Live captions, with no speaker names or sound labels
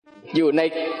อ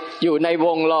ยู่ในว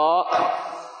งล้อ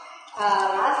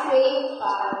Last week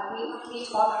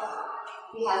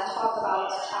we had talked about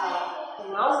the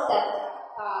mouse that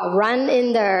run in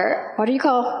the what do you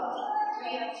call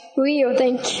wheel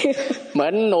thank you เหมื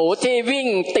อนหนูที่วิ่ง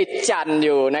ติดจันทร์อ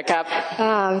ยู่นะครับ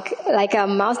like a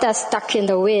mouse that's stuck in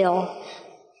the wheel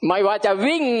ไม่ว่าจะ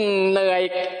วิ่งเหนื่อย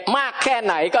มากแค่ไ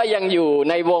หนก็ยังอยู่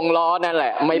ในวงล้อนั่นแหล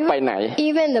ะไม่ไปไหน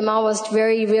Even the mouse was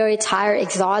very very tired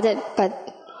exhausted but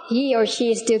he or she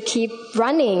still keep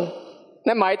running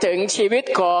นั่นหมายถึงชีวิต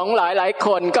ของหลายๆค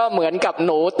นก็เหมือนกับห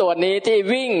นูตัวนี้ที่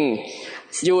วิ่ง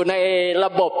อยู่ในร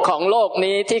ะบบของโลก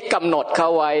นี้ที่กำหนดเขา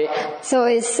ไว้ So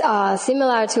it's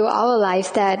similar to our life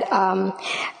that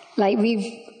like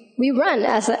we run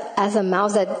as a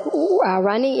mouse that are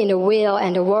running in the wheel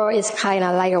and the world is kind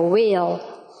of like a wheel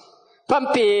พระคัม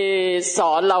ภีร์ส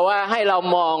อนเราว่าให้เรา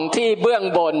มองที่เบื้อง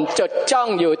บนจดจ้อง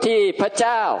อยู่ที่พระเ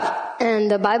จ้า And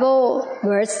the Bible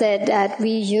verse said that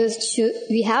we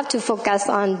have to focus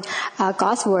on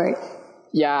God's word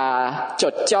อย่าจ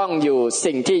ดจ้องอยู่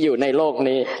สิ่งที่อยู่ในโลก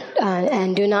นี้ and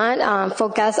do not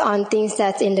focus on things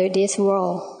that's in this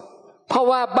world เพราะ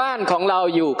ว่าบ้านของเรา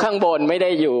อยู่ข้างบนไม่ไ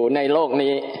ด้อยู่ในโลก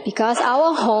นี้ Because our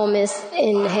home is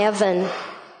in heaven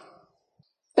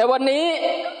แต่วันนี้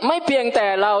ไม่เพียงแต่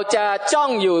เราจะจ้อง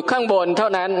อยู่ข้างบนเท่า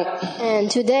นั้น And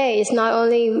today is not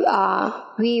only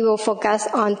we will focus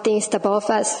on things above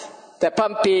us แต่พระ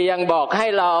คัมภีร์ยังบอกให้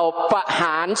เราประห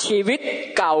ารชีวิต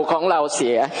เก่าของเราเสี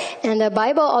ย And the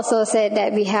Bible also said that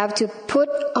we have to put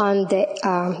on the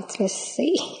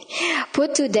put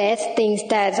to death things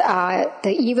that are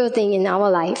the evil thing in our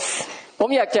life ผม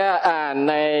อยากจะอ่าน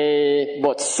ในบ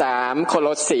ท3โคโล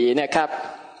สีนะครับ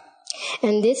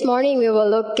And this morning we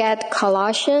will look at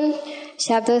Colossians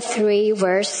chapter 3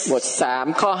 verse บท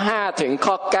3ข้อ5ถึง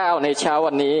ข้อ9ในเช้า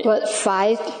วันนี้ verse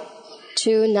 5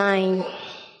 to 9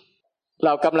เร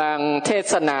ากำลังเท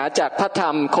ศนาจากพระธรร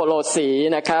มโคโลสี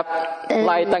นะครับไ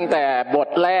ล่ตั้งแต่บท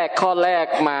แรกข้อแรก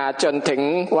มาจนถึง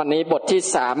วันนี้บทที่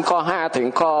3ข้อ5ถึง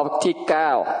ข้อที่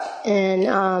9 And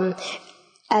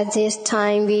at this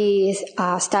time we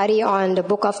study on the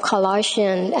book of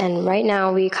Colossians and right now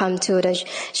we come to the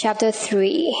chapter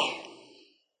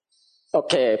 3 โอ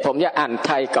เคผมจะอ่านไ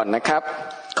ทยก่อนนะครับ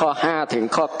ข้อ5ถึง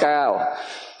ข้อ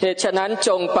9เหตุฉะนั้นจ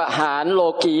งประหารโล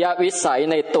กียวิสัย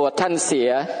ในตัวท่านเสี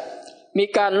ยมี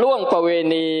การล่วงประเว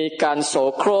ณีการโส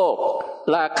โครก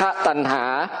ราคะตัณหา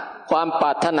ความปร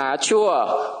ารถนาชั่ว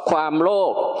ความโล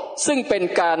ภซึ่งเป็น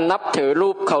การนับถือรู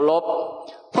ปเคารพ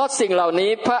เพราะสิ่งเหล่า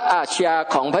นี้พระอาชญา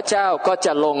ของพระเจ้าก็จ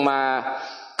ะลงมา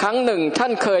ครั้งหนึ่งท่า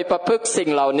นเคยประพฤติสิ่ง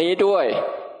เหล่านี้ด้วย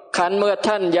ครั้นเมื่อ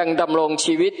ท่านยังดำรง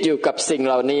ชีวิตอยู่กับสิ่งเ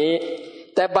หล่านี้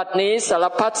แต่บัดนี้สาร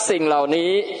พัดสิ่งเหล่า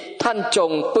นี้ท่านจ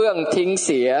งเปื้องทิ้งเ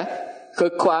สียคื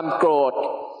อความโกรธ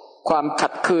ความขั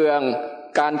ดเคือง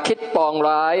การคิดปอง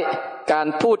ร้ายการ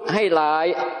พูดให้ร้าย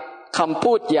คำ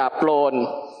พูดหยาบโลน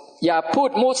อย่าพู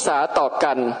ดมุสาต่อ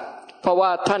กันเพราะว่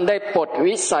าท่านได้ปลด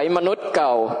วิสัยมนุษย์เก่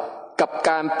ากับ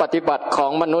การปฏิบัติขอ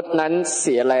งมนุษย์นั้นเ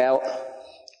สียแล้ว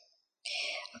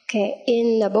Okay, in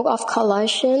the book of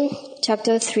Colossians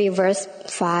chapter 3 verse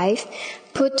 5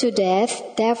 Put to death,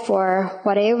 therefore,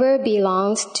 whatever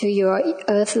belongs to your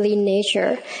earthly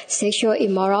nature, sexual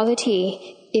immorality,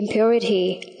 impurity,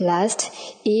 lust,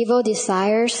 evil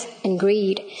desires, and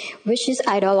greed, which is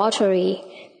idolatry.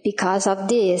 Because of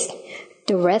this,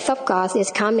 the wrath of God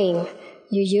is coming.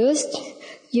 You used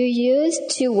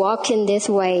to walk in these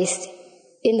ways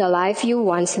in the life you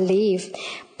once lived,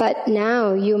 but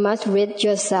now you must rid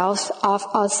yourselves of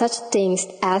all such things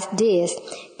as this: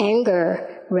 anger,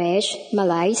 rage,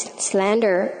 malice,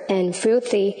 slander, and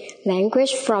filthy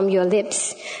language from your lips.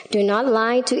 Do not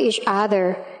lie to each other,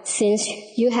 since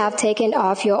you have taken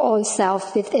off your own self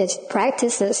with its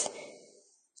practices.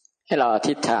 ให้เราอ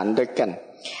ธิษฐานด้วยกัน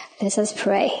Let us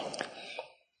pray.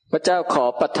 พระเจ้าขอ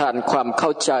ประทานความเข้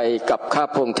าใจกับข้า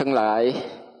พงทั้งหลาย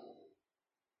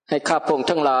ให้ข้าพง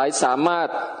ทั้งหลายสามารถ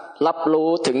รับรู้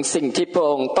ถึงสิ่งที่พระ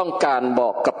องค์ต้องการบอ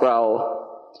กกับเรา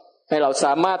ให้เราส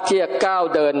ามารถที่จะก้าว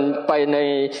เดินไปใน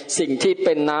สิ่งที่เ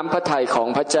ป็นน้ำพระทัยของ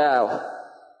พระเจ้า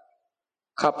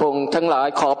ข้าพงทั้งหลาย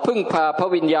ขอพึ่งพาพระ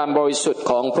วิญญาณบริสุทธิ์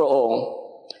ของพระองค์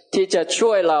ที่จะช่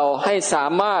วยเราให้สา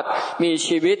มารถมี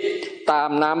ชีวิตตาม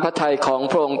น้ำพระทัยของ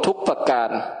พระองค์ทุกประกา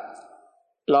ร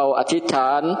เราอธิษฐ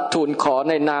านทูลขอ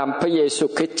ในนามพระเยซู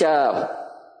คริสต์เจ้า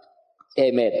เอ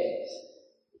เมน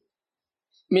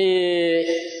มี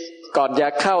ก่อนจะ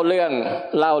เข้าเรื่อง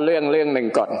เล่าเรื่องหนึ่ง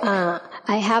ก่อน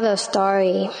I have a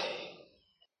story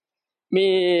มี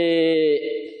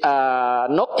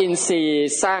นกอินทรี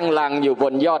สร้างรังอยู่บ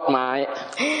นยอดไม้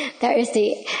There is the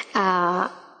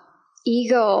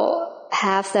eagle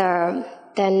have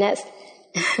the nest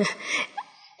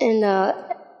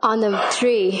on the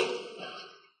tree.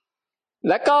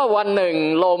 แล้วก็วันหนึ่ง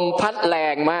ลมพัดแร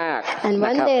งมาก And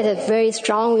one day a very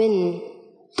strong wind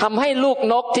ทำให้ลูก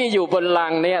นกที่อยู่บนรั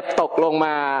งเนี่ยตกลงม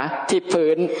าที่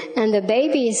พื้น And the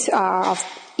babies of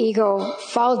eagle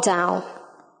fall down.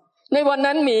 ในวัน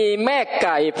นั้นมีแม่ไ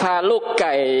ก่พาลูกไ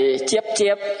ก่เจี๊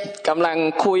ยบๆกำลัง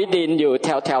คุยดินอยู่แ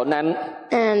ถวๆนั้น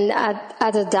And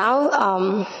at the down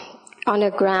on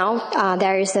the ground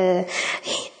there is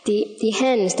the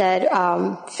hens that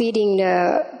feeding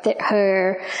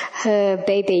her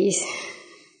babies.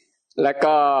 แล้ว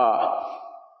ก็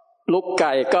ลูกไ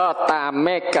ก่ก็ตามแ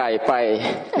ม่ไก่ไป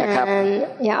นะครับ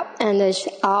And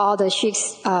all the chicks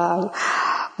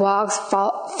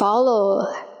follow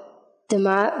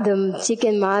the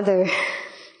chicken mother.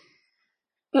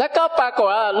 แล้วก็ปรากฏ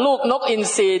ว่าลูกนกอิน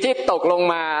ทรีที่ตกลง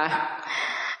มา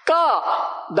ก็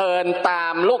เดินตา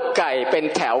มลูกไก่เป็น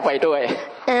แถวไปด้วย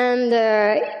And the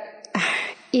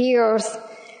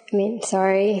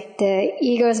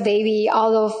eagle's baby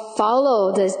also follow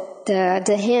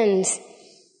the hens.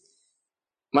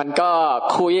 มันก็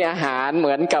คุยอาหารเห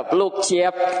มือนกับลูกเจี๊ย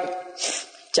บ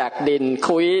จากดิน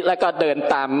คุยแล้วก็เดิน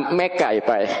ตามแม่ไก่ไ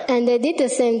ป And they did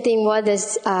the same thing what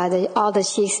all the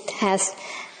chicks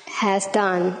has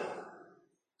done.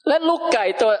 และลูกไก่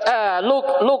ตัวลู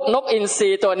กนกอินทรี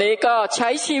ตัวนี้ก็ใช้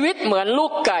ชีวิตเหมือนลู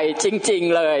กไก่จริง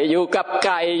ๆเลยอยู่กับไ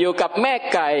ก่อยู่กับแม่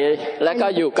ไก่แล้วก็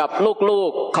อยู่กับลู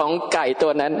กๆของไก่ตั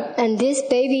วนั้น And this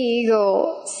baby eagle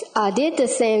did the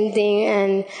same thing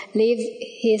and live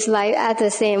his life at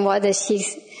the same what the chicks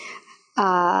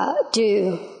do.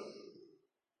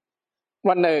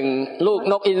 วันหนึ่งลูก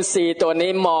นกอินทรีตัว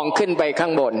นี้มองขึ้นไปข้า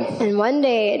งบน And one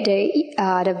day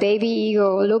the baby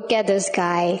eagle looked at the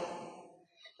sky.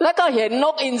 แล้วก็เห็นน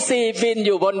กอินทรีบินอ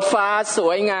ยู่บนฟ้าส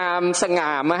วยงามสง่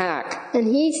ามาก And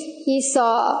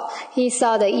he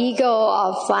saw the eagle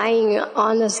flying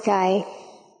on the sky.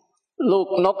 ลูก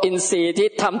นกอินทรีที่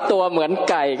ทำตัวเหมือน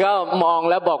ไก่ก็มอง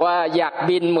แล้วบอกว่าอยาก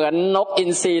บินเหมือนนกอิ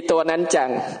นทรีตัวนั้นจั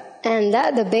ง And that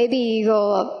the baby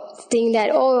eagle think that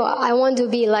I want to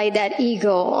be like that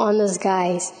eagle on the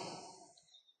skies.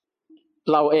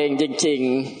 เราเองจริง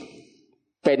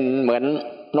ๆเป็นเหมือน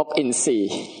นกอินทรี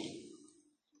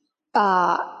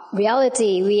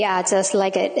reality we are just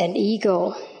like an eagle.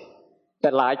 แต่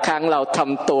หลายครั้งเราท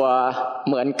ำตัวเ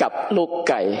หมือนกับลูก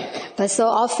ไก่ But so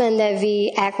often that we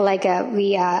act like we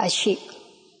are a sheep.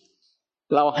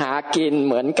 เราหากินเ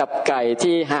หมือนกับไก่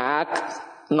ที่หา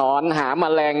หนอนหาแม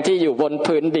ลงที่อยู่บน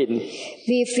พื้นดิน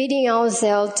We feeding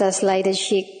ourselves just like the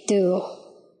sheep do.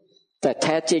 แต่แ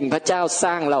ท้จริงพระเจ้าส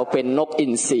ร้างเราเป็นนกอิ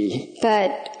นทรี But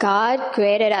God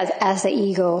created us as an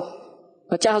eagle.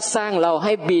 พระเจ้าสร้างเราใ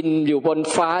ห้บินอยู่บน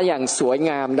ฟ้าอย่างสวย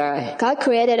งามได้ God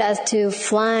created us to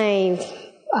fly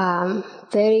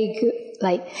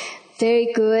very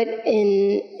good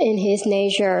in His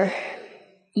nature.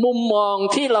 มุมมอง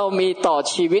ที่เรามีต่อ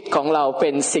ชีวิตของเราเป็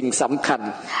นสิ่งสำคัญ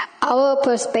Our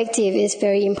perspective is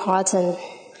very important.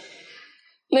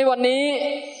 ในวันนี้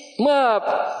เมื่อ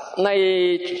ใน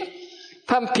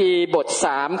พระคัมภีร์บท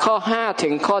3ข้อ5ถึ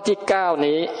งข้อที่9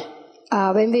นี้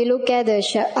When we look at the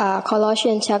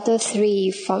Colossians chapter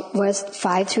 3 from verse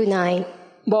 5 to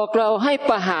 9, บอกเราให้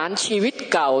ประหารชีวิต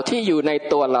เก่าที่อยู่ใน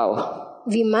ตัวเรา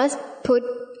We must put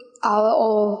our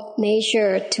old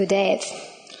nature to death.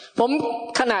 ผม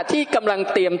ขณะที่กำลัง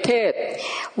เตรียมเทศ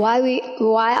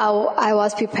While I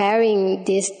was preparing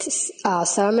this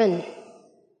sermon,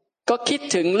 ก็คิด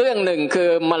ถึงเรื่องหนึ่งคือ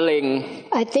มะเร็ง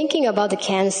I'm thinking about the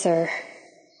cancer.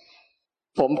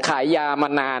 ผมขายยามา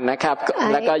นานนะครับ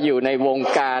แล้วก็อยู่ในวง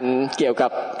การเกี่ยวกั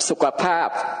บสุขภาพ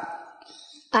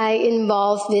I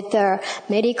involved with the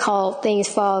medical things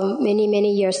for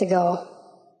many years ago.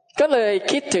 ก็เลย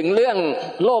คิดถึงเรื่อง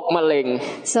โรคมะเร็ง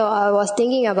So I was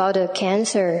thinking about the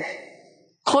cancer.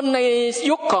 คนใน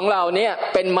ยุคของเราเนี่ย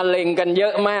เป็นมะเร็งกันเยอ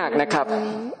ะมากนะครับ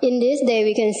In this day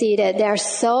we can see that there are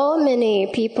so many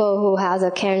people who have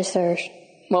the cancer.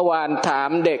 เมื่อวานถาม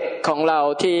เด็กของเรา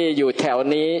ที่อยู่แถว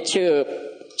นี้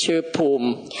ชื่อภูมิ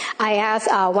I asked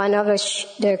one of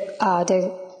the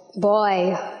boy,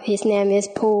 his name is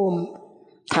Poom.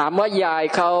 ถามว่ายาย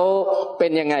เขาเป็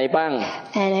นยังไงบ้าง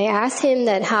And I asked him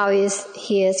that how is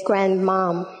his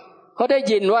grandmom. เขาได้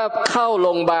ยินว่าเข้าโร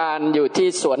งพยาบาลอยู่ที่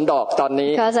สวนดอกตอน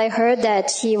นี้ Because I heard that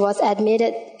she was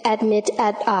admit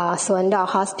at Suan Dok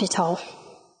Hospital.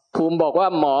 ภูมิบอกว่า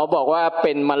หมอบอกว่าเ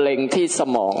ป็นมะเร็งที่ส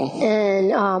มอง And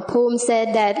Poom said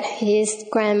that his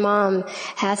grandmom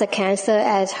has a cancer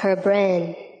at her brain.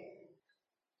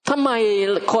 ทำไม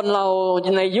คนเรา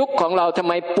ในยุคของเราทำ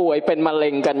ไมป่วยเป็นมะเร็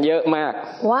งกันเยอะมาก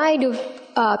Why do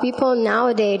people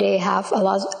nowadays they have a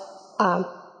lot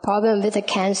problem with the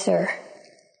cancer?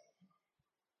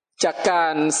 จากกา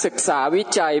รศึกษาวิ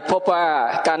จัยพบว่า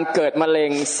การเกิดมะเร็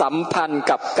งสัมพันธ์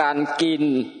กับการกิน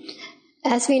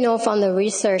As we know from the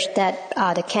research that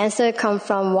the cancer comes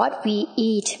from what we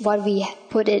eat, what we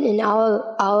put it in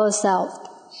ourselves.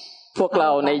 พวกเร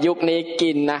าในยุคนี้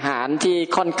กินอาหารที่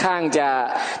ค่อนข้างจะ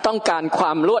ต้องการคว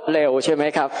ามรวดเร็วใช่ไหม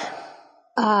ครับ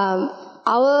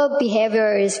Our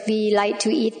behavior is we like to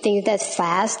eat things that's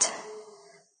fast.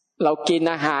 เรากิน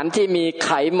อาหารที่มีไข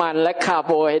มันและคาร์โ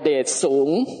บไฮเดรตสูง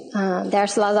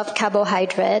There's a lot of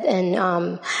carbohydrate and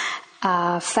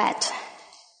fat.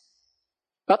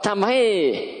 ก็ทำให้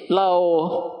เรา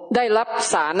ได้รับ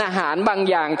สารอาหารบาง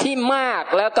อย่างที่มาก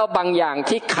แล้วก็บางอย่าง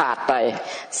ที่ขาดไป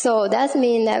So that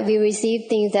means that we receive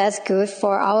things that's good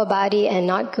for our body and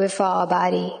not good for our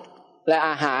body. และ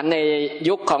อาหารใน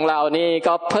ยุคของเรานี่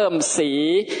ก็เพิ่มสี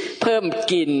เพิ่ม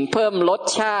กลิ่นเพิ่มรส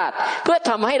ชาติเพื่อ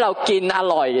ทำให้เรากินอ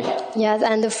ร่อย Yes,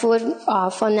 and the food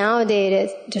for nowadays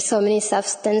there's so many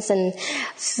substance and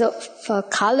so for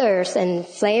colors and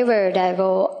flavor that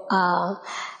will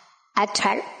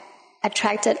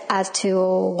attracted us to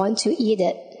want to eat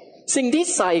it. สิ่งที่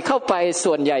ใส่เข้าไป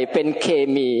ส่วนใหญ่เป็นเค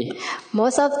มี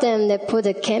Most of them they put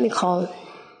a chemical.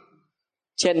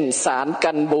 เช่นสาร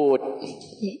กันบูด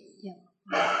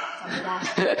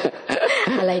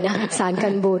อะไรนะสารกั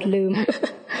นบูดลืม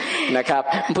นะครับ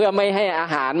เพื่อไม่ให้อา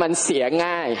หารมันเสีย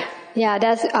ง่าย Yeah,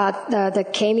 that's the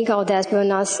chemical that will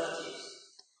not.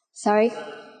 Sorry.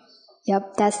 Yep,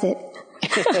 that's it.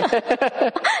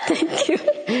 Thank you.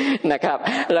 นะครับ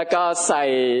แล้วก็ใ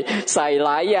ส่หล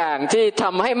ายอย่างที่ท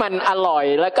ำให้มันอร่อย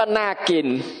แล้วก็น่ากิน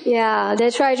Yeah, they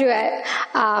try to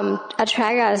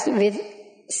attract us with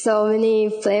so many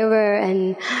flavor and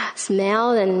smell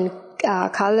and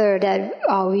color that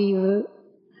we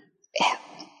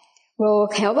will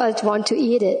help us want to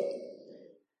eat it.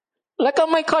 แล้วก็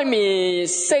ไม่ค่อยมี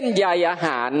เส้นใยอาห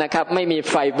ารนะครับไม่มี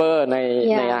ไฟเบอร์ใน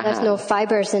อาหาร there's no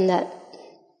fibers in that.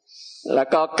 แล้ว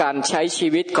ก็การใช้ชี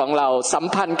วิตของเราสัม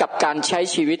พันธ์กับการใช้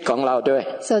ชีวิตของเราด้วย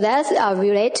So that's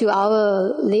relate to our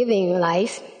living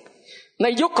life. ใน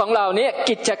ยุคของเราเนี่ย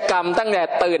กิจกรรมตั้งแต่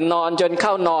ตื่นนอนจนเข้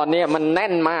านอนเนี่ยมันแน่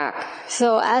นมาก So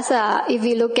if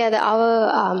we look at our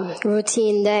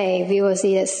routine day, we will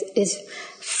see is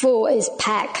full, is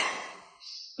packed.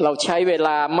 เราใช้เวล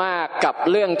ามากกับ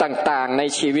เรื่องต่างๆใน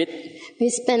ชีวิต We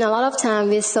spend a lot of time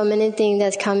with so many things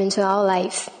that come into our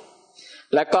life.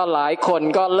 แล้วก็หลายคน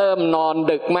ก็เริ่มนอน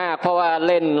ดึกมากเพราะว่า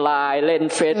เล่นไลน์เล่น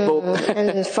Facebook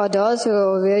And for those who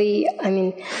really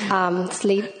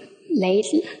sleep late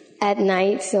at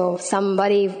night, so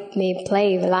somebody may play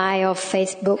Line or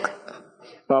Facebook.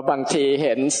 เพราะบางทีเ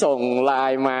ห็นส่งไล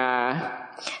น์มา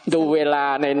ดูเวลา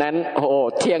ในนั้นโอ้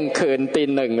เที่ยงคืนตี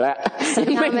หนึ่งแล้ว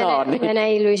ไม่นอน When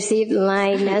I receive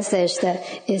Line message that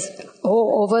is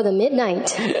over the midnight.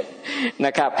 น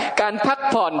ะครับการพัก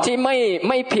ผ่อนที่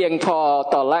ไม่เพียงพอ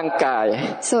ต่อร่างกาย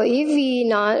So if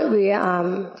we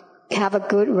have a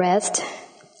good rest.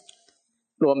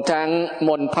 รวมทั้งม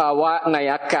ลภาวะใน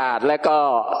อากาศและก็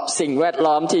สิ่งแวด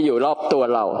ล้อมที่อยู่รอบตัว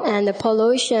เรา And the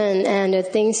pollution and the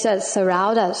things that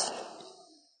surround us.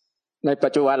 ในปั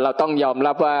จจุบันเราต้องยอม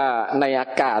รับว่าในอา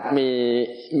กาศ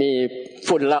มี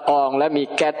ฝุ่นละอองและมี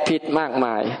แก๊สพิษมากม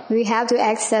าย We have to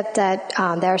accept that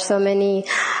there are so many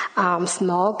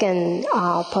smoke and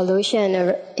pollution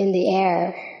in the air.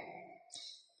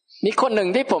 มีคนหนึ่ง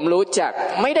ที่ผมรู้จัก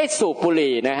ไม่ได้สูบบุห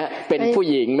รี่นะฮะเป็นผู้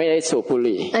หญิงไม่ได้สูบบุห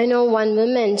รี่ I know one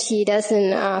woman, she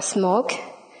doesn't smoke.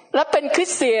 และเป็นคริ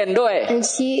สเตียนด้วย And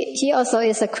she also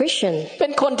is a Christian. เป็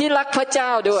นคนที่รักพระเจ้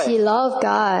าด้วย She loves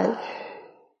God.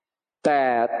 แต่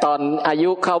ตอนอา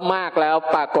ยุเขามากแล้ว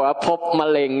ปรากฏว่าพบมะ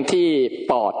เร็งที่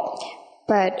ปอด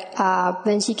But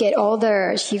when she get older,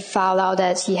 she found out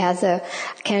that she has a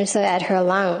cancer at her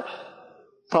lung.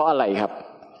 เพราะอะไรครับ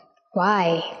Why?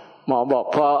 หมอบอก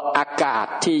เพราะอากาศ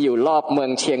ที่อยู่รอบเมือ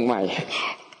งเชียงใหม่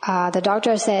The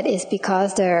doctor said it's because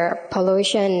the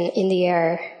pollution in the air.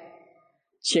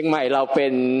 เชียงใหม่เราเป็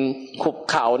นหุบ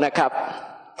เขานะครับ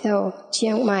So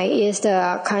Chiang Mai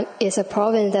is a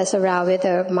province that's surrounded with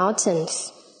the mountains.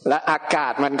 และอากา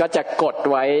ศมันก็จะกด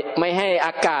ไว้ไม่ให้อ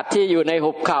ากาศที่อยู่ใน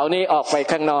หุบเขานี้ออกไป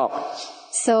ข้างนอก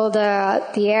So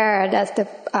the air that's the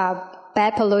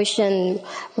bad pollution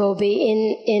will be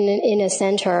in the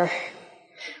center.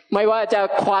 ไม่ว่าจะ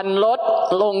ควันรถ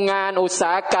โรงงานอุตส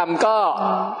าหกรรมก็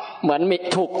เหมือนมี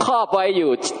ถูกครอบไว้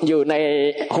อยู่ใน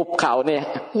หุบเขาเนี่ย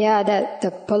Yeah,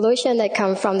 the pollution that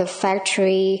comes from the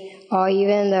factory or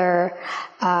even the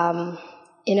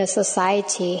in a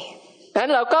society. นั้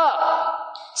นเราก็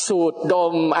สูดด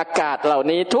มอากาศเหล่า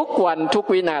นี้ทุกวันทุก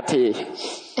วินาที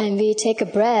And we take a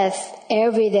breath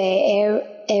every day,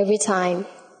 every time.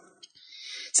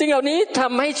 สิ่งเหล่านี้ท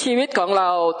ำให้ชีวิตของเร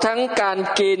าทั้งการ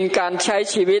กินการใช้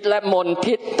ชีวิตและมล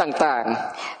พิษต่าง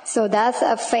ๆ So that's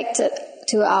affected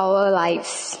to our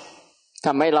lives. ท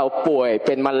ำให้เราป่วยเ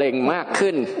ป็นมะเร็งมาก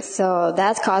ขึ้น So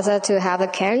that causes us to have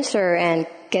a cancer and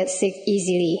get sick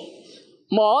easily.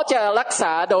 หมอจะรักษ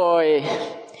าโดย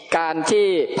การที่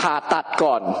ผ่าตัด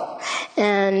ก่อน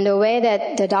And the way that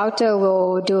the doctor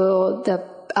will do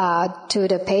to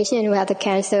the patient who has the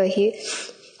cancer,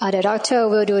 the doctor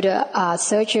will do the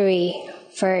surgery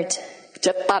first. จ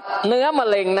ะตัดเนื้อมะ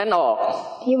เร็งนั้นออก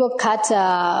He will cut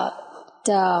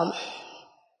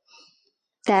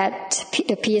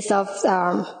the piece of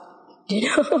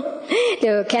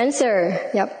the cancer.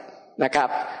 Yep. นะครับ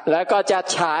แล้วก็จะ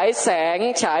ฉายแสง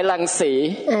ฉายรังสี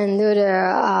And do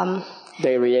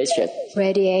the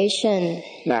radiation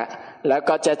นะแล้ว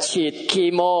ก็จะฉีดคี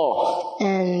โม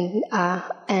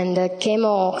and the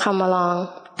chemo come along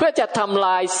เพื่อจะทำล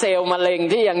ายเซลล์มะเร็ง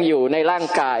ที่ยังอยู่ในร่าง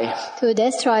กาย to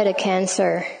destroy the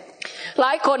cancer หล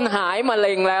ายคนหายมะเ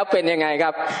ร็งแล้วเป็นยังไงค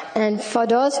รับ and for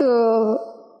those who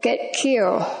get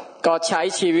cured ก็ใช้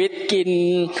ชีวิตกิน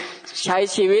ใช้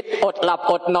ชีวิตอดหลับ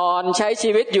อดนอนใช้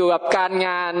ชีวิตอยู่กับการง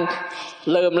าน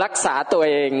ลืมรักษาตัว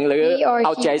เองหรือเอ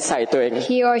าใจใส่ตัวเอง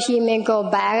He or she may go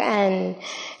back and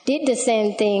did the same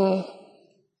thing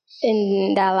in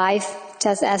their life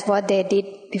just as what they did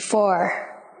before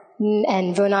and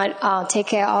will not take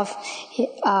care of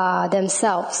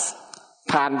themselves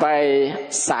ผ่านไป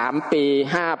3 ปี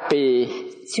5 ปี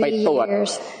ไปตรวจ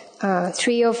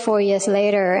 3 or 4 years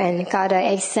later and got an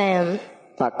exam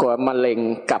ปรากฏมะเร็ง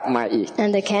กลับมาอีก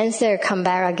and the cancer come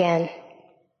back again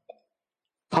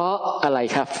เพราะอะไร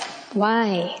ครับ Why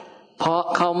เพราะ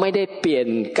เขาไม่ได้เปลี่ยน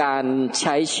การใ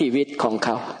ช้ชีวิตของเข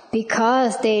า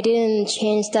Because they didn't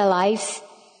change their life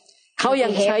เขายั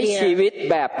งใช้ชีวิต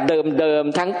แบบเดิม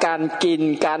ๆทั้งการกิน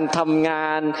การทำงา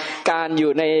นการอ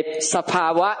ยู่ในสภา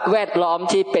วะแวดล้อม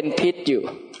ที่เป็นพิษอยู่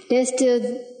They still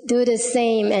do the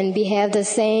same and behave the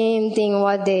same thing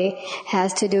what they has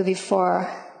to do before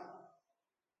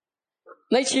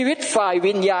ในชีวิตฝ่าย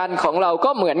วิญญาณของเรา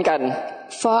ก็เหมือนกัน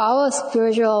For our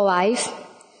spiritual life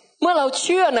เมื่อเราเ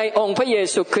ชื่อในองค์พระเย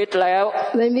ซูคริสต์แล้ว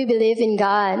When we believe in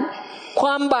God คว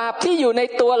ามบาปที่อยู่ใน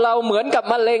ตัวเราเหมือนกับ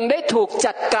มะเร็งได้ถูก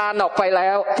จัดการออกไปแล้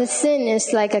ว The sin is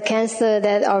like a cancer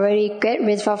that already get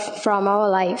rid from our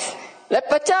life และ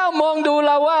พระเจ้ามองดูเ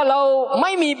ราว่าเราไ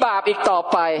ม่มีบาปอีกต่อ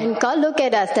ไป And God look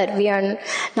at us that we are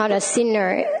not a sinner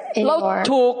anymore เรา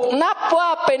ถูกนับว่า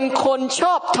เป็นคนช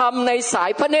อบธรรมในสา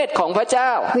ยพระเนตรของพระเจ้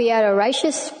า We are a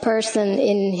righteous person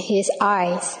in His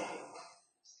eyes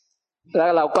แล้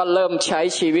วเราก็เริ่มใช้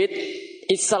ชีวิต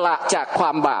อิสระจากคว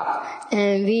ามบาป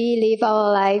And we live our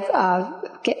life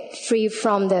get free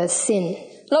from the sin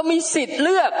เรามีสิทธิ์เ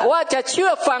ลือกว่าจะเชื่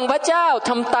อฟังพระเจ้า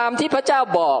ทำตามที่พระเจ้า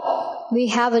บอก We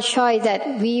have a choice that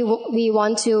we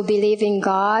want to believe in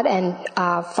God and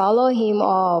follow Him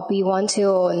or we want to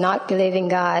not believe in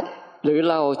God หรือ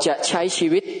เราจะใช้ชี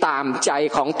วิตตามใจ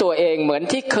ของตัวเองเหมือน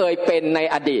ที่เคยเป็นใน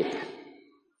อดีต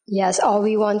Yes, or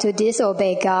we want to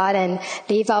disobey God and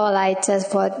live our life just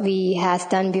what we has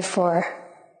done before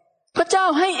พระเจ้า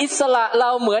ให้อิสระเร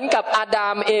าเหมือนกับอาดั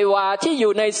มเอวาที่อ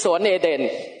ยู่ในสวนเอเดน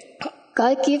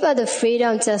God give us the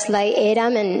freedom just like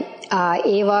Adam and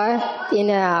Eva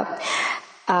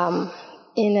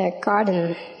in a garden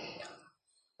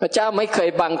พระเจ้าไม่เคย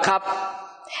บังคับ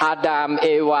อาดัมเอ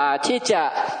วาที่จะ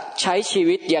ใช้ชี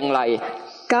วิตอย่างไร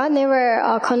God never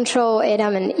control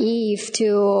Adam and Eve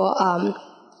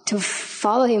to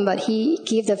follow Him but He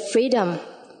give the freedom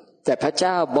แต่พระเ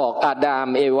จ้าบอกอาดัม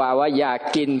เอวาว่าอย่า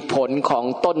กินผลของ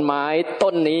ต้นไม้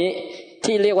ต้นนี้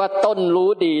ที่เรียกว่าต้นรู้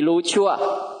ดีรู้ชั่ว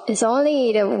It's only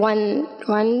the one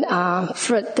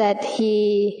fruit that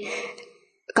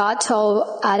God told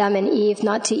Adam and Eve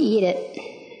not to eat it.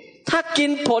 ถ้ากิ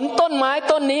นผลต้นไม้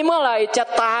ต้นนี้เมื่อไหร่จะ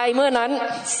ตายเมื่อนั้น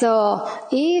So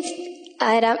if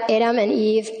Adam and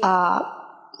Eve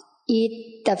eat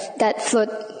that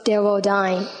fruit, they will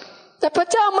die. แต่พระ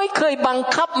เจ้าไม่เคยบัง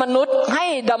คับมนุษย์ให้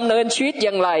ดำเนินชีวิตอ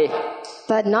ย่างไร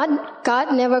But God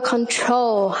never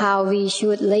control how we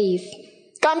should live.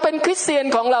 การเป็นคริสเตียน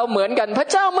ของเราเหมือนกันพระ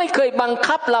เจ้าไม่เคยบัง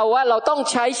คับเราว่าเราต้อง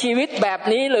ใช้ชีวิตแบบ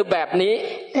นี้หรือแบบนี้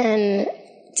And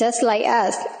just like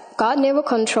us, God never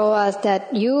control us that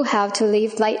you have to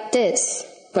live like this.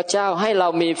 พระเจ้าให้เรา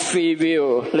มีฟรีวิล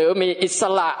หรือมีอิส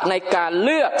ระในการเ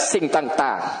ลือกสิ่ง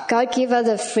ต่างๆ God give us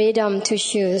the freedom to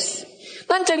choose.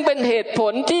 นั่นจึงเป็นเหตุผ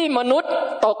ลที่มนุษย์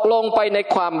ตกลงไปใน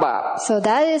ความบาป So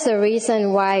that is the reason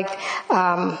why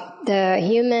the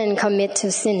human commit to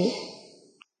sin.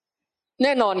 แ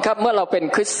น่นอนครับเมื่อเราเป็น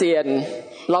คริสเตียน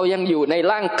เรายังอยู่ใน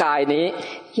ร่างกายนี้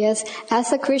Yes, as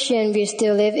a Christian we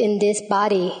still live in this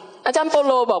body. อาจารย์เปาโ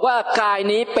ลบอกว่ากาย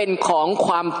นี้เป็นของค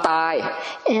วามตาย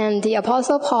And the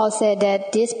Apostle Paul said that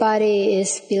this body is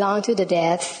belong to the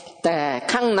death. แต่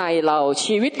ข้างในเรา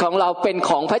ชีวิตของเราเป็น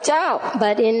ของพระเจ้า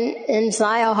But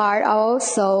inside our heart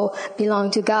also belong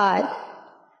to God.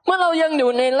 เมื่อเรายังอ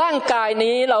ยู่ในร่างกาย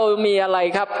นี้เรามีอะไร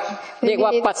ครับเรียกว่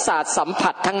าประสาทสัม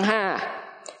ผัสทั้ง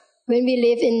5 When we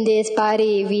live in this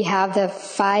body we have the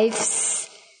five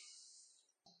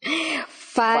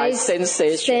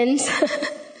senses.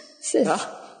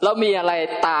 เรามีอะไร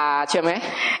ตาใช่ไหม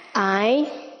Eye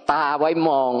ตาไว้ม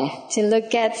อง to look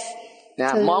at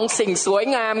มองสิ่งสวย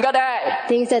งามก็ได้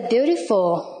things that beautiful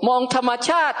มองธรรมช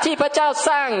าติที่พระเจ้าส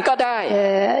ร้างก็ได้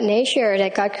nature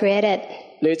that God created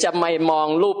หรือจะไม่มอง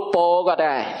รูปโป๊ก็ไ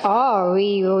ด้ or we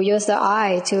will use the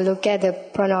eye to look at the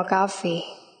pornography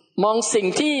มองสิ่ง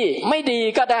ที่ไม่ดี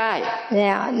ก็ได้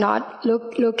yeah not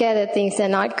look at the things that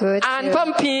are not good อ่านพระคั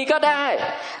มภีร์ก็ได้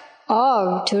or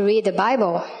to read the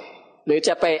Bible หรือจ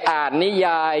ะไปอ่านนิย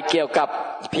ายเกี่ยวกับ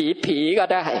ผีก็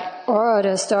ได้ or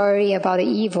the story about the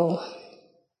evil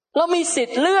เรามีสิท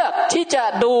ธิ์เลือกที่จะ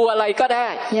ดูอะไรก็ได้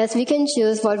yes we can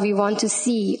choose what we want to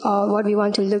see or what we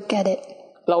want to look at it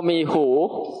เรามีหู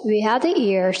we have the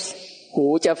ears หู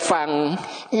จะฟัง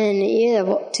and ear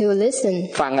to listen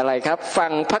ฟังอะไรครับฟั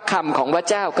งพระคำของพระ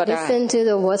เจ้าก็ได้ listen to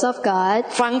the words of God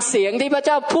ฟังเสียงที่พระเ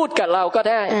จ้าพูดกับเราก็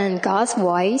ได้ and God's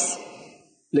voice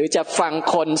หรือจะฟัง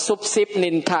คนซุบซิบ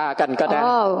นินทากันก็ได้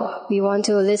oh we want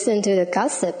to listen to the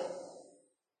gossip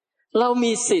เรา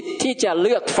มีสิทธิ์ที่จะเ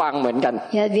ลือกฟังเหมือนกัน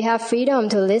yet we have freedom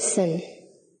to listen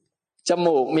จ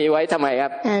มูกมีไว้ทำไมครั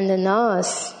บ and the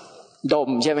nose ดม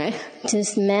ใช่ไหไหม to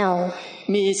smell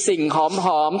มีสิ่งห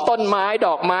อมๆต้นไม้ด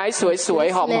อกไม้สวย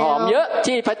ๆหอมๆเยอะ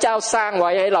ที่พระเจ้าสร้างไ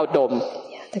ว้ให้เราดม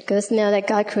the good smell that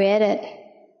God created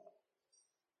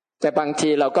แต่บางที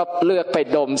เราก็เลือกไป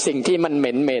ดมสิ่งที่มันเห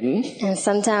ม็น and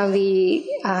sometimes we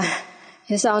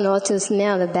use our nose to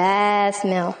smell the bad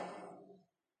smell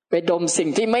ไปดมสิ่ง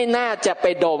ที่ไม่น่าจะไป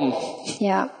ดม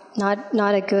yeah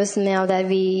not a good smell that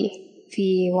we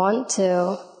want to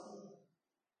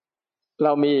เร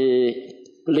ามี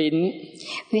ลิ้น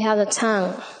we have the tongue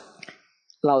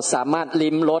เราสามารถ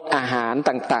ลิ้มรสอาหาร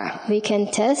ต่างๆ we can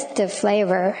taste the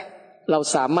flavor เรา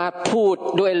สามารถพูด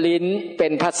ด้วยลิ้นเป็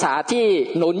นภาษาที่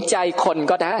หนุนใจคน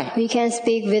ก็ได้ we can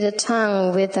speak with the tongue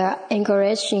with the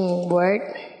encouraging word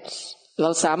เร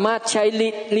าสามารถใช้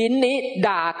ลิ้นนี้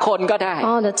ด่าคนก็ได้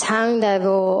or the tongue that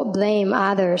will blame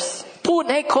others พูด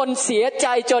ให้คนเสียใจ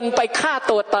จนไปฆ่า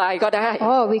ตัวตายก็ได้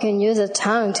or we can use the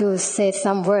tongue to say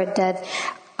some word that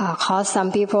cause some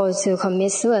people to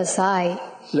commit suicide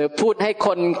หรือพูดให้ค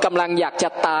นกำลังอยากจะ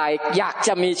ตายอยากจ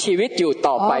ะมีชีวิตอยู่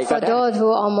ต่อไปก็ได้ or for those who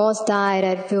almost died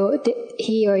that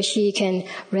he or she can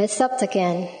rise up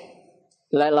again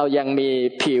และเรายังมี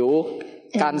ผิว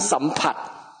การสัมผัส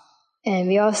and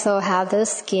we also have the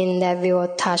skin that we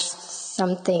will touch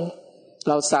something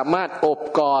เราสามารถโอบ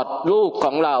กอดลูกข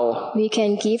องเรา we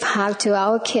can give hug to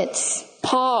our kids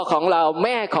พ่อของเราแ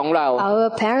ม่ของเรา our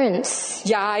parents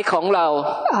ยายของเรา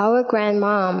our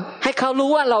grandmom ให้เขารู้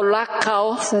ว่าเรารักเขา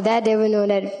so that they will know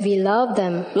that we love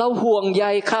them เราห่วงใย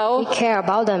เขา we care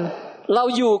about them เรา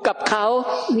อยู่กับเขา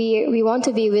we want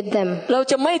to be with them เรา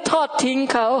จะไม่ทอดทิ้ง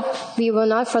เขา we will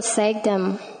not forsake them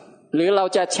หรือเรา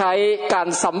จะใช้การ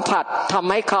สัมผัสทำ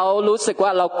ให้เขารู้สึกว่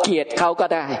าเราเกลียดเขาก็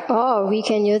ได้ or we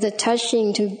can use the touching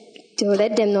to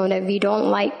let them know that we don't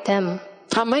like them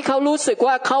ทำให้เขารู้สึก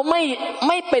ว่าเขาไ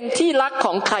ม่เป็นที่รักข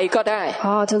องใครก็ได้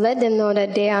or to let them know that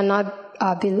they are not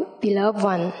beloved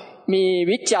one มี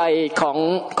วิจัย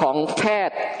ของแพ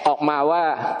ทย์ออกมาว่า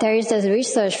there is a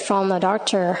research from a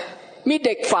doctor มีเ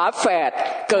ด็กฝาแฝด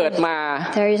เกิดมา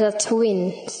there is a twin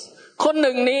คนห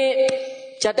นึ่งนี้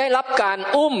จะได้รับการ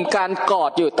อุ้มการกอ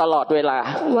ดอยู่ตลอดเวลา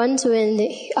one twin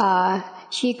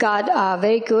she got a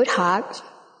very good hug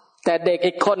แต่เด็ก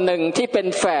อีกคนหนึ่งที่เป็น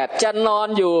แฝดจะนอน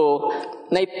อยู่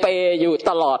ในเปลอยู่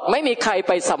ตลอดไม่มีใครไ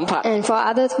ปสัมผัส and for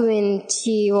other twin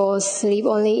she will sleep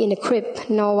only in the crib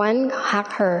no one hug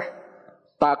her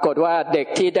ปรากฏว่าเด็ก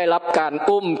ที่ได้รับการ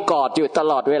อุ้มกอดอยู่ต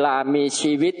ลอดเวลามี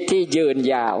ชีวิตที่ยืน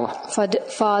ยาว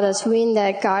for the twin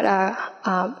that got a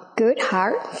good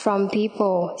hug from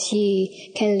people she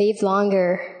can live longer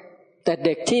แต่เ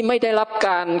ด็กที่ไม่ได้รับก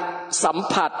ารสัม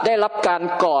ผัสได้รับการ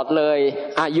กอดเลย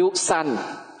อายุสั้น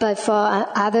but for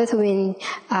other twin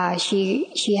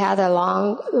she had a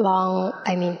long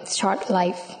short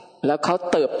life แล้วเขา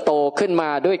เติบโตขึ้นมา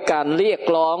ด้วยการเรียก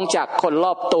ร้องจากคนร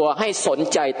อบตัวให้สน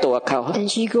ใจตัวเขา and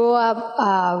she grew up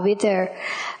with their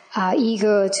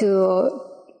eager to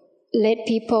let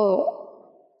people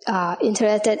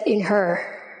interested in her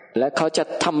และเขาจะ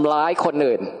ทำร้ายคน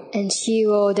อื่น and she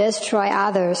will destroy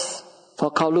others เพร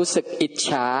าะเขารู้สึกอิจฉ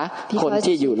าคน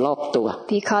ที่อยู่รอบตัว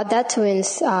Because that twins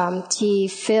she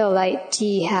feel like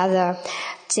she has a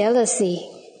jealousy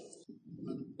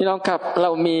พี่น้องครับเร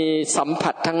ามีสัม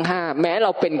ผัสทั้ง5แม้เร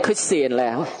าเป็นคริสเตียนแ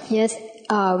ล้ว Yes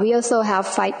we also have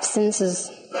 5 senses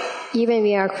even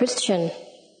we are Christian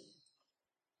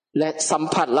และสัม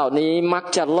ผัสเหล่านี้มัก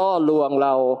จะล่อลวงเร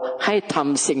าให้ท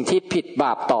ำสิ่งที่ผิดบ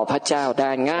าปต่อพระเจ้าไ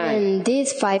ด้ง่าย And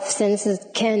these 5 senses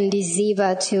can deceive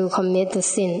us to commit the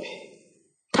sin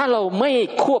ถ้าเราไม่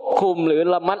ควบคุมหรือ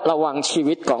ระมัดระวังชี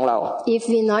วิตของเรา If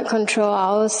we not control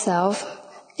ourselves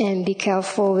and be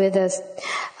careful with the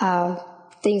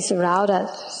things around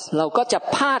us เราก็จะ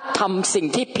พลาดทำสิ่ง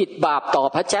ที่ผิดบาปต่อ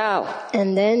พระเจ้า And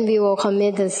then we will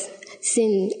commit the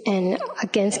sin and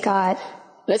against God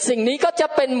และสิ่งนี้ก็จะ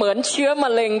เป็นเหมือนเชื้อมะ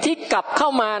เร็งที่กลับเข้า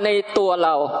มาในตัวเร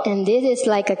า And this is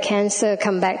like a cancer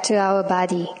come back to our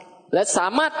body และสา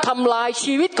มารถทำลาย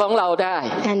ชีวิตของเราได้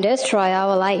And destroy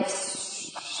our life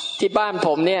ที่บ้านผ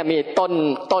มเนี่ยมี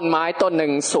ต้นไม้ต้นหนึ่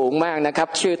งสูงมากนะครับ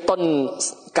ชื่อต้น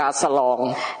กาสะลอง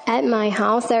At my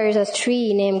house there is a tree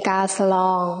named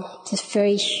Gasalong it's a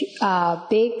very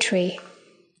big tree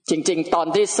จริงๆตอน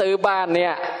ที่ซื้อบ้านเนี่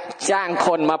ยจ้างค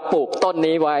นมาปลูกต้น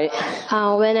นี้ไว้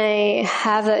When I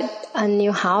have a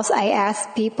new house I ask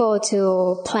people to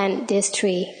plant this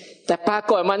tree แต่ปรา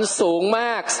กฏมันสูงม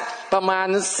ากประมาณ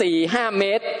 4-5 เม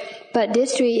ตร But this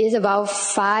tree is about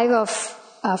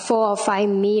 4 or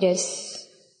 5 meters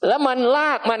แล้วมันล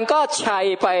ากมันก็ชัย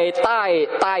ไปใ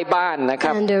ต้บ้านนะค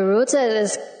รับ And the roots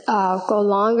go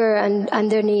longer and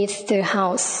underneath the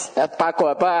house แต่ปราก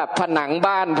ฏว่าผนัง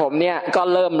บ้านผมเนี่ยก็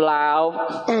เริ่มร้าว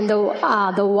And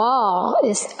the wall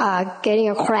is getting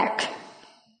a crack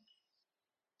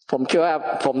ผมคิดว่า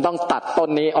ผมต้องตัดต้น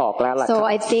นี้ออกแล้วล่ะ So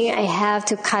I think I have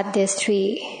to cut this tree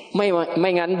ไ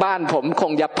ม่งั้นบ้านผมค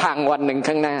งจะพังวันหนึ่ง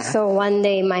ข้างหน้า So one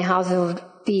day my house will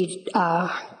be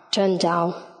turned down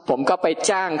ผมก็ไป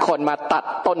จ้างคนมาตัด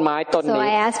ต้นไม้ต้นนี้ So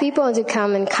I ask people to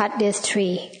come and cut this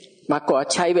tree มากกว่า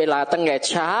ใช้เวลาตั้งแต่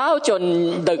เช้าจน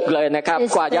ดึกเลยนะครับ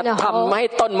กว่าจะทำให้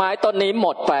ต้นไม้ต้นนี้หม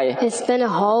ดไป It's been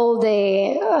a whole day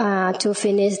to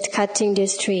finish cutting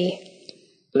this tree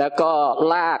แล้วก็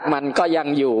รากมันก็ยัง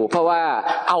อยู่เพราะว่า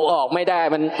เอาออกไม่ได้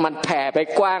มันแผ่ไป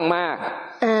กว้างมาก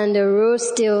And the roots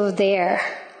still there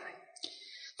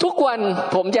ทุกวัน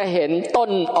ผมจะเห็นต้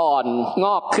นอ่อนง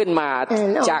อกขึ้นมา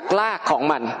จากรากของ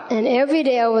มัน And every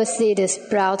day I will see the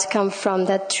sprouts come from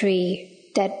that tree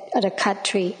the cut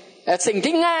tree แต่สิ่ง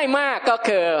ที่ง่ายมากก็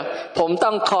คือผมต้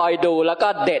องคอยดูแล้วก็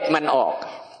เด็ดมันออก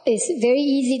It's very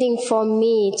easy thing for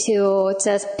me to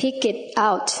just pick it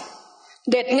out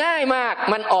เด็ดง่ายมาก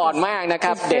มันอ่อนมากนะค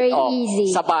รับเด็ดออก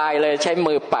สบายเลยใช้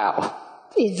มือเปล่า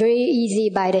It's very easy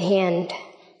by the hand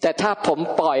แต่ถ้าผม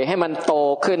ปล่อยให้มันโต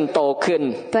ขึ้น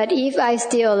But if I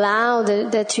still allow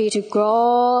the tree to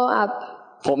grow up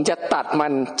ผมจะตัดมั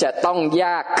นจะต้องย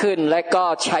ากขึ้นและก็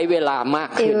ใช้เวลามาก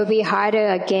ขึ้น It will be harder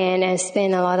again and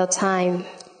spend a lot of time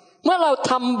เมื่อเรา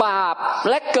ทำบาป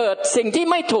และเกิดสิ่งที่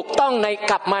ไม่ถูกต้อง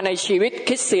กลับมาในชีวิตค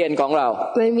ริสเตียนของเรา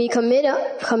When we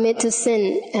commit to sin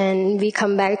and we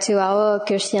come back to our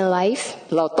Christian life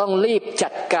เราต้องรีบจั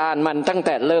ดการมันตั้งแ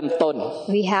ต่เริ่มต้น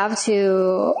We have to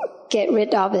get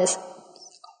rid of this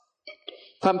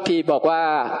พระคัมภีร์บอกว่า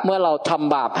เมื่อเราท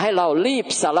ำบาปให้เรารีบ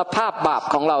สารภาพบาป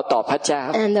ของเราต่อพระเจ้า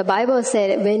And the Bible said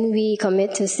when we commit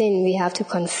to sin we have to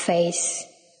confess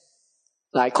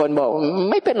หลายคนบอก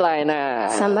ไม่เป็นไรนะ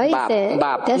Somebody said บ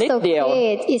าป that's นิดเดียว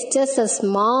okay it's just a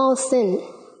small sin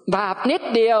บาปนิด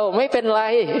เดียวไม่เป็นไร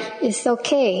It's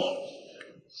okay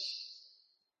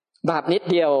บาปนิด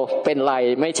เดียวเป็นไร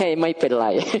ไม่ใช่ไม่เป็นไร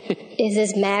It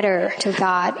does matter to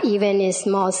God even a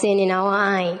small sin in our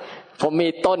eye ผมมี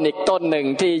ต้นอีกต้นหนึ่ง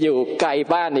ที่อยู่ไกล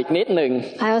บ้านอีกนิดหนึ่ง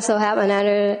I also have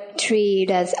another tree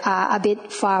that's a bit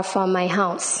far from my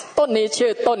house ต้นนี้ชื่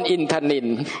อต้นอินทนิล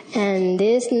And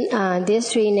this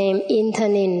tree named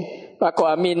Intanin ปรากฏ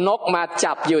ว่ามีนกมา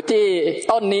จับอยู่ที่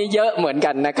ต้นนี้เยอะเหมือน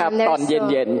กันนะครับตอนเ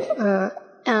ย็น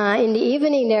In the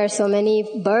evening there are so many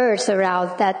birds around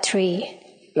that tree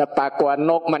และปรากฏว่า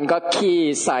นกมันก็ขี้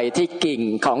ใส่ที่กิ่ง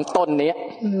ของต้นนี้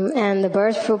And the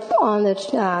birds poop on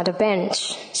the bench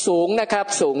สูงนะครับ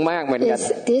สูงมากเหมือนกัน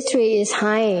This tree is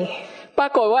high ปรา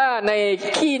กฏว่าใน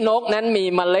ขี้นกนั้นมี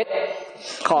เมล็ด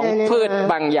ของพืช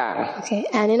บางอย่าง Okay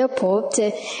and in the poop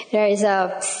there is a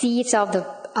seeds of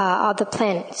the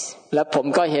plants แล้วผม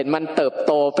ก็เห็นมันเติบโ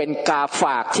ตเป็นกาฝ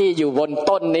ากที่อยู่บน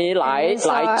ต้นนี้ห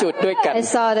ลายจุดด้วยกัน I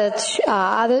saw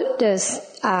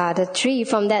the tree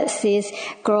from that seeds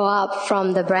grow up from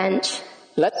the branch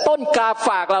และต้นกาฝ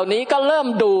ากเหล่านี้ก็เริ่ม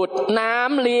ดูดน้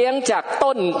ำเลี้ยงจาก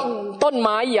ต้นไ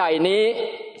ม้ใหญ่นี้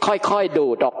ค่อยๆดู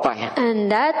ดออกไป And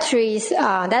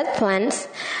that plants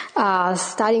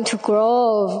starting to grow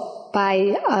by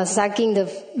sucking the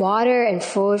water and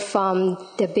food from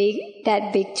that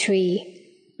big tree.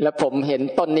 และผมเห็น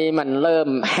ต้นนี้มันเริ่ม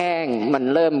แห้งมัน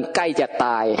เริ่มใกล้จะต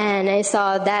าย And I saw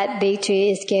that big tree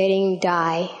is getting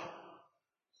die.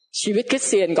 ชีวิตคริส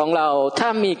เตียนของเราถ้า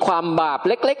มีความบาป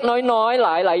เล็กๆน้อยๆห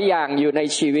ลายๆอย่างอยู่ใน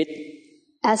ชีวิต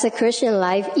As a Christian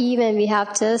life, even we have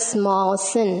just small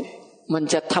sin. มัน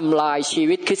จะทำลายชี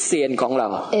วิตคริสเตียนของเรา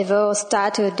It will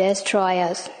start to destroy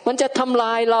us. มันจะทำล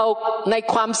ายเราใน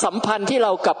ความสัมพันธ์ที่เร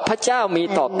ากับพระเจ้ามี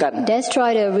ต่อกัน Destroy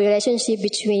the relationship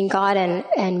between God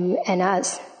and us.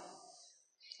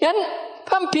 งั้นพ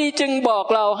ระคัมภีร์จึงบอก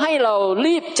เราให้เรา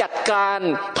รีบจัดการ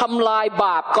ทำลายบ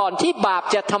าปก่อนที่บาป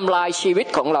จะทำลายชีวิต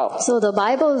ของเรา So the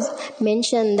Bible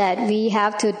mentioned that we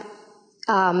have to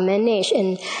manage and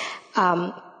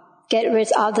get rid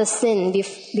of the sin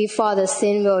before the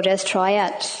sin will destroy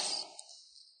us.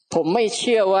 ผมไม่เ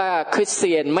ชื่อว่าคริสเ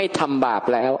ตียนไม่ทำบาป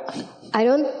แล้ว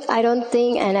I don't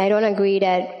think and I don't agree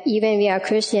that even we are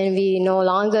Christian we no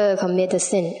longer commit the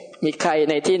sin. มีใคร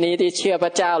ในที่นี้ที่เชื่อพร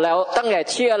ะเจ้าแล้วตั้งแต่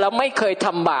เชื่อแล้วไม่เคยท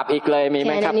ำบาปอีกเลยมีไห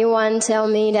มครับ Can anyone tell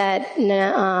me that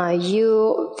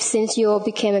since you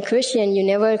became a Christian you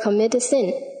never commit the sin?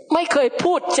 ไม่เคย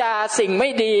พูดจาสิ่งไม่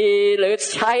ดีหรือ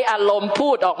ใช้อารมณ์พู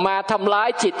ดออกมาทำร้าย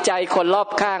จิตใจคนรอบ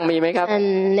ข้างมีไหมครับ And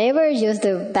never use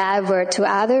the bad word to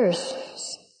others.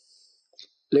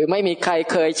 หรือไม่มีใคร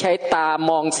เคยใช้ตา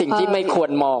มองสิ่งที่ไม่คว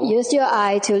รมอง Use your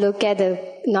eye to look at the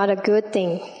not a good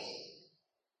thing.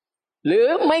 หรือ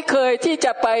ไม่เคยที่จ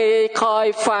ะไปคอย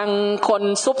ฟังคน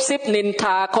ซุบซิบนินท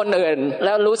าคนอื่นแ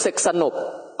ล้วรู้สึกสนุก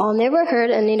Or never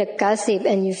heard any gossip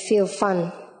and you feel fun.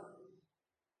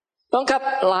 ต้องครับ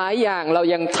หลายอย่างเรา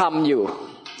ยังทำอยู่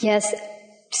Yes,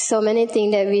 so many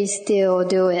things that we still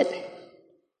do it.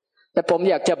 แต่ผม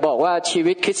อยากจะบอกว่าชี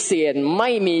วิตคริสเตียนไม่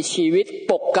มีชีวิต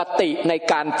ปกติใน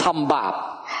การทำบาป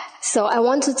So I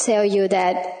want to tell you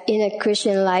that in a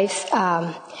Christian life,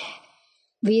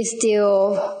 we still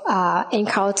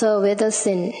encounter with the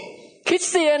sin. คริส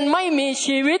เตียนไม่มี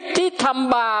ชีวิตที่ท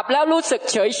ำบาปแล้วรู้สึก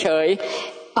เฉย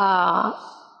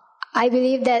I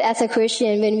believe that as a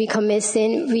Christian, when we commit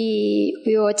sin, we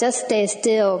will just stay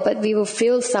still, but we will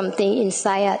feel something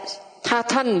inside us. ถ้า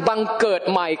ท่านบังเกิด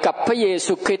ใหม่กับพระเย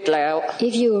ซูคริสต์แล้ว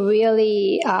If you really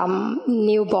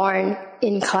newborn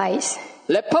in Christ,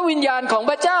 และพระวิญญาณของ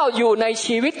พระเจ้าอยู่ใน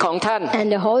ชีวิตของท่าน and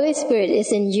the Holy Spirit is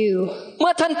in you, เ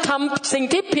มื่อท่านทำสิ่ง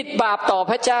ที่ผิดบาปต่อ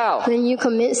พระเจ้า when you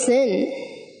commit sin,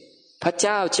 พระเ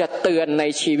จ้าจะเตือนใน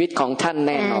ชีวิตของท่านแ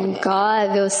น่นอน and God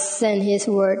will send His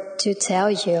word to tell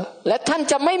you. และท่าน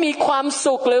จะไม่มีความ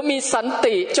สุขหรือมีสัน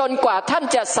ติจนกว่าท่าน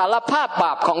จะสารภาพบ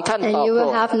าปของท่านต่อพระองค์ And you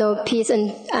will have no peace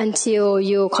until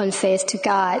you confess to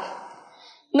God.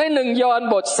 ใน1 ยอห์น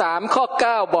บท 3 ข้อ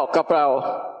 9 บอกกับเรา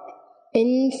In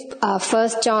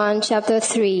 1 John chapter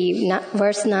 3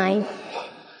 verse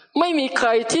 9. ไม่มีใคร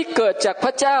ที่เกิดจากพ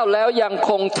ระเจ้าแล้วยัง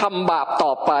คงทำบาปต่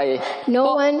อไป No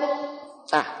one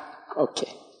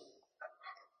Okay.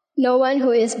 No one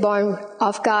who is born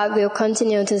of God will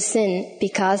continue to sin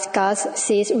because God's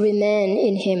seed remain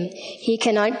in him. He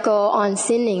cannot go on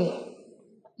sinning.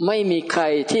 ไม่มีใคร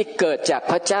ที่เกิดจาก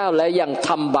พระเจ้าและยังท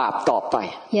ำบาปต่อไป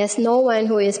Yes, no one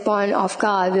who is born of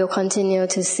God will continue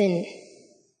to sin.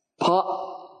 เพราะ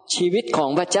ชีวิตของ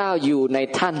พระเจ้าอยู่ใน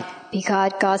ท่าน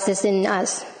Because God is in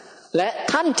us. และ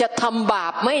ท่านจะทำบา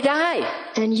ปไม่ได้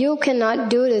And you cannot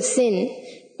do the sin.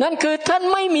นั่นคือท่าน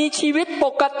ไม่มีชีวิตป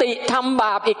กติทำบ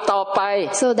าปอีกต่อไป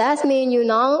So that means you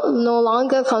no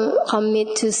longer commit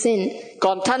to sin.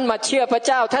 ก่อนท่านมาเชื่อพระเ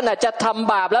จ้าท่านอาจจะท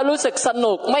ำบาปแล้วรู้สึกส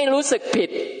นุกไม่รู้สึกผิด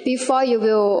Before you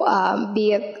will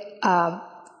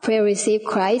receive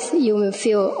Christ, you will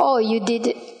feel, oh,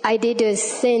 I did the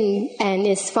sin and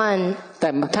it's fun. แต่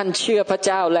ท่านเชื่อพระเ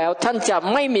จ้าแล้วท่านจะ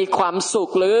ไม่มีความสุข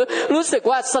หรือรู้สึก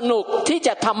ว่าสนุกที่จ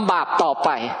ะทำบาปต่อไป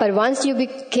But once you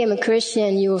became a Christian,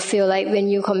 you will feel like when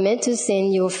you commit to sin,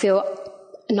 you will feel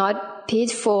not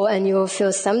peaceful and you will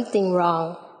feel something wrong.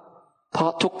 เพรา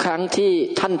ะทุกครั้งที่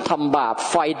ท่านทำบาป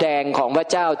ไฟแดงของพระ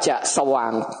เจ้าจะสว่า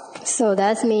ง So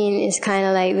that means it's kind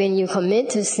of like when you commit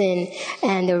to sin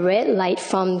and the red light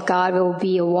from God will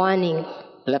be a warning.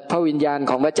 และพระวิญญาณ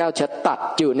ของพระเจ้าจะตัด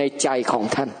อยู่ในใจของ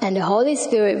ท่าน And the Holy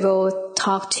Spirit will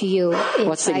talk to you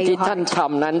ว่าสิ่ง inside ที่ your ท่าน heart. ท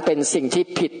ำนั้นเป็นสิ่งที่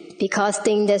ผิด Because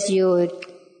thing that you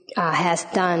has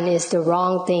done is the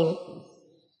wrong thing.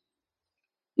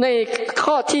 ใน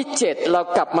ข้อที่7เรา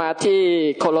กลับมาที่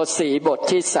โคโลสีบท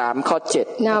ที่3ข้อ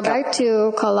7 Now back to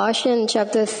Colossians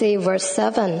chapter 3 verse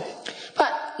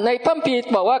 7. ในพระคัมภีร์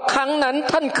บอกว่าครั้งนั้น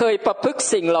ท่านเคยประพฤติ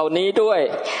สิ่งเหล่านี้ด้วย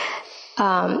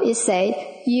It said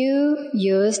you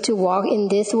used to walk in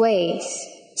these ways.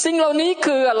 สิ่งเหล่านี้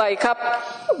คืออะไรครับ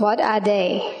What are they?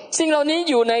 สิ่งเหล่านี้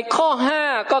อยู่ในข้อ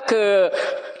5ก็คือ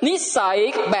นิสัย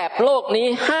แบบโลกนี้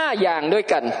5อย่างด้วย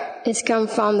กัน It's come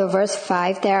from the verse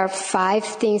 5. There are 5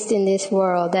 things in this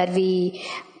world that we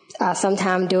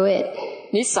sometimes do it.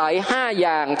 นิสัย5อ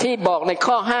ย่างที่บอกใน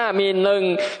ข้อ5มี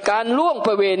1การล่วงป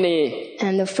ระเวณี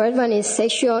And the first one is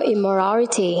sexual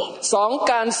immorality.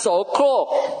 2การโสโครก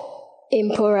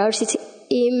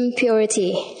impurity.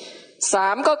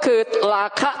 3ก็คือรา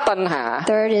คะตัณหา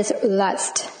Third is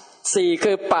lust. 4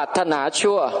คือปรารถนา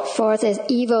ชั่ว Fourth is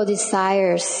evil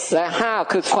desires. และ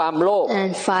5คือความโลภ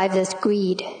And 5 is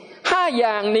greed. 5อ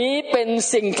ย่างนี้เป็น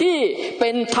สิ่งที่เป็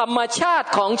นธรรมชาติ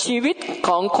ของชีวิตข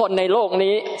องคนในโลก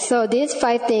นี้ So these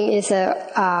 5 things is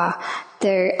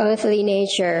their earthly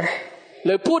nature. ห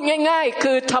รือพูดง่ายๆ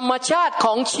คือธรรมชาติข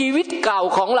องชีวิตเก่า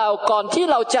ของเราก่อนที่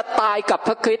เราจะตายกับพ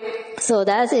ระคริสต์ So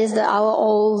that is our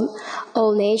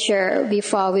old nature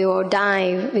before we will die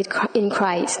in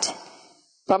Christ.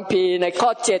 พระคัมภีร์ในข้อ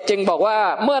7จึงบอกว่า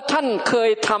เมื่อท่านเคย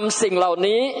ทำสิ่งเหล่า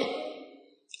นี้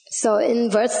So in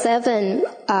verse 7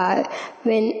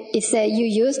 when it said you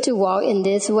used to walk in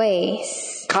these ways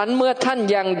คันเมื่อท่าน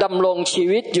ยังดำรงชี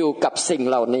วิตอยู่กับสิ่ง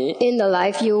เหล่านี้ in the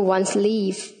life you once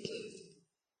lived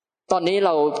ตอนนี้เ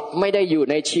ราไม่ได้อยู่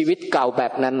ในชีวิตเก่าแบ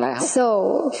บนั้นแล้ว So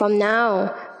from now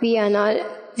we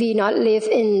not live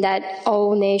in that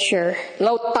old nature เร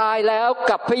าตายแล้ว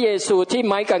กับพระเยซูที่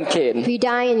ไม้กางเขน We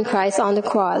die in Christ on the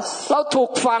cross เราถูก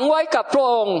ฝังไว้กับพระ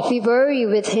องค์ We bury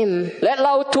with him และเร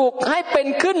าถูกให้เป็น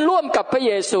ขึ้นร่วมกับพระเ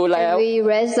ยซูแล้ว And we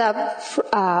raise up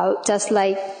just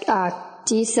like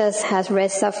Jesus has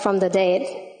raised up from the dead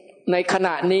ในขณ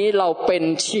ะนี้เราเป็น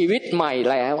ชีวิตใหม่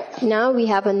แล้ว Now we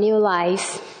have a new life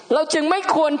เราจึงไม่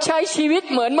ควรใช้ชีวิต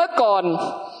เหมือนเมื่อก่อน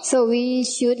So we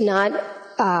should not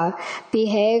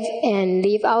behave and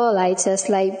live our life just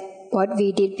like what we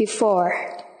did before.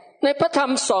 ในพระธรร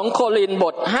ม2โครินธ์บ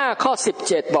ท5ข้อ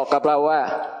17บอกกับเราว่า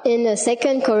In the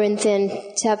 2 Corinthians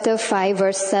chapter 5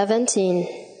 verse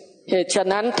 17. เหตุฉะ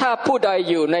นั้นถ้าผู้ใด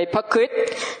อยู่ในพระคริสต์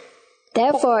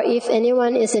Therefore if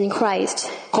anyone is in Christ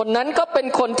คนนั้นก็เป็น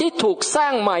คนที่ถูกสร้า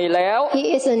งใหม่แล้ว He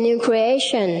is a new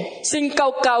creation สิ่งเ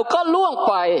ก่าๆก็ล่วง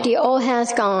ไป The old has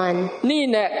gone นี่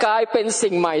แน่กลายเป็น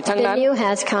สิ่งใหม่ทั้งนั้น The new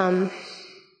has come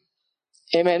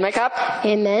เอเมนไหมครับ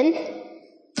Amen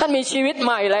ท่านมีชีวิตใ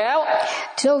หม่แล้ว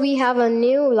So we have a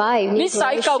new life นิสั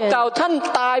ยเก่าๆท่าน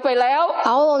ตายไปแล้ว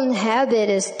Our own habit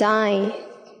is dying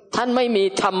ท่านไม่มี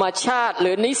ธรรมชาติห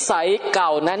รือนิสัยเก่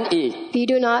านั้นอีก We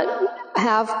do not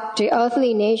have the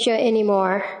earthly nature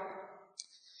anymore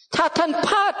ถ้าท่านพ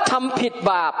ลาดทำผิด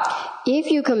บาป If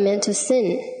you commit to sin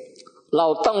เรา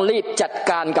ต้องรีบจัด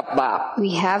การกับบาป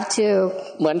We have to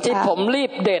เหมือนที่ผมรี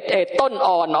บเด็ดต้น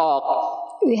อ่อนออก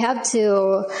We have to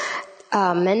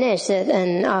manage it and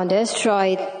destroy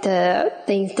the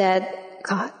things that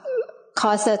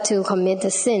cause us to commit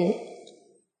the sin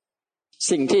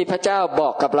สิ่งที่พระเจ้าบอ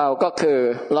กกับเราก็คือ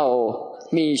เรา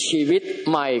มีชีวิต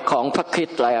ใหม่ของพระคริส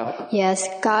ต์แล้ว Yes,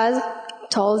 God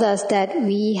told us that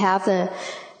we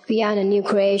are a new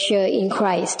creation in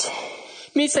Christ.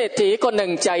 มีเศรษฐีคนหนึ่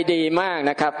งใจดีมาก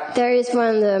นะครับ There is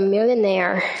one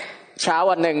millionaire. เช้า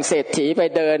วันหนึ่งเศรษฐีไป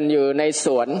เดินอยู่ในส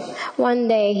วน One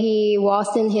day he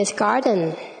walked in his garden.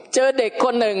 เจอเด็กค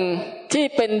นหนึ่งที่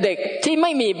เป็นเด็กที่ไ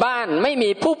ม่มีบ้านไม่มี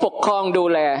ผู้ปกครองดู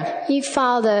แล He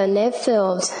found a nephew.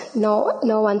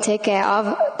 No one take care of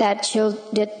that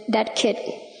kid.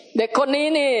 เด็กคนนี้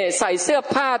นี่ใส่เสื้อ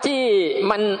ผ้าที่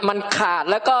มันขาด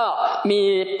แล้วก็มี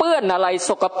เปื้อนอะไรส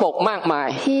กปรกมากมาย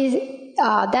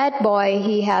That boy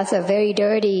he has a very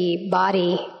dirty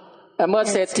body. เมื่อ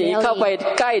เศรษฐีเข้าไป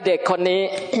ใกล้เด็กคนนี้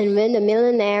And when the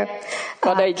millionaire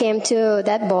came to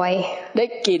that boy ได้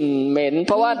กลิ่นเหม็นเ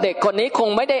พราะว่าเด็กคนนี้คง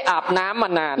ไม่ได้อาบน้ำมา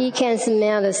นาน He can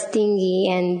smell the stinky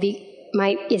and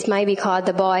it might be called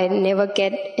the boy never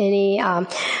get any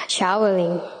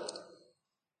showering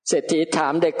เศรษฐีถา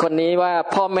มเด็กคนนี้ว่า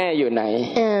พ่อแม่อยู่ไหน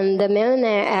And the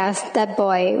millionaire asked that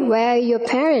boy where are your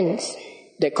parents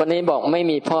เด็กคนนี้บอกไม่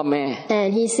มีพ่อแม่ And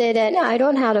he said that I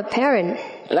don't have a parent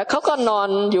แล้วเขาก็นอน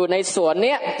อยู่ในสวนเ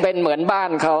นี้ยเป็นเหมือนบ้า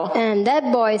นเขา And that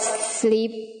boy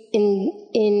sleep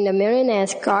in the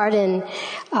millionaire's garden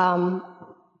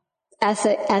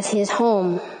as his home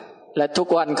และทุก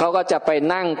วันเขาก็จะไป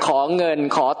นั่งขอเงิน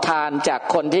ขอทานจาก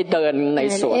คนที่เดินใน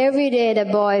สวน And every day the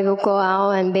boy will go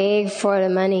out and beg for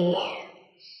the money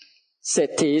เศร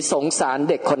ษฐีสงสาร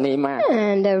เด็กคนนี้มาก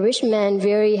And the rich man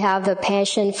really have the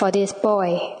passion for this boy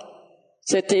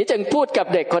เศรษฐีจึงพูดกับ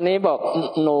เด็กคนนี้บอก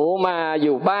หนูมาอ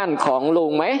ยู่บ้านของลุ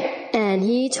งไหม And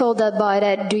he told that boy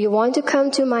that do you want to come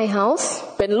to my house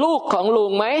เป็นลูกของลุ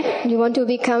งไหม You want to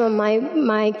become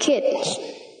my kid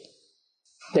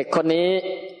เด็กคนนี้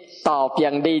ตอบอย่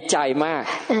างดีใจมาก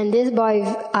And this boy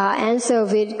answered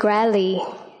with gladly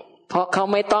เพราะเขา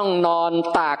ไม่ต้องนอน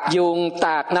ตากยุงต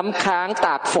ากน้ำค้างต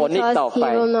ากฝนอีกต่อ Because ไป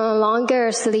he will no longer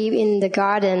sleep in the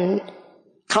garden.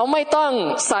 เขาไม่ต้อง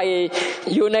ใส่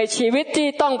อยู่ในชีวิตที่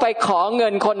ต้องไปขอเงิ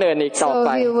นคนอื่นอีกต่อไป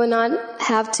So he will not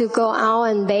have to go out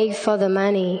and beg for the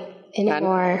money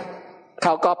anymore. เข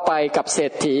าก็ไปกับเศร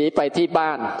ษฐีไปที่บ้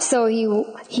าน So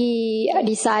he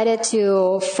decided to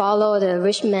follow the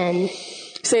rich man.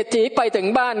 เศรษฐีไปถึง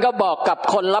บ้านก็บอกกับ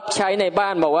คนรับใช้ในบ้า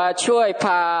นบอกว่าช่วยพ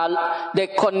าเด็ก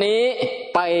คนนี้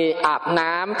ไปอาบ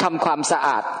น้ำทำความสะอ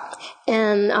าด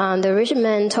And the rich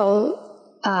man told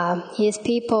his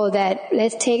people that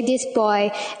let's take this boy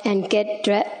and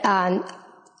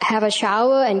have a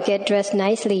shower and get dressed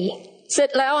nicely. เสร็จ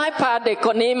แล้วให้พาเด็กค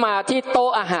นนี้มาที่โต๊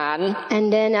ะอาหาร And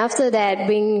then after that,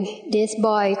 bring this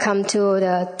boy come to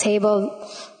the table.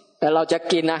 แล้วเราจะ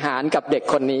กินอาหารกับเด็ก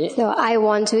คนนี้ So I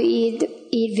want to eat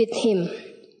with him.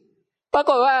 ปรา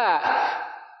กฏว่า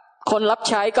คนรับ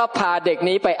ใช้ก็พาเด็ก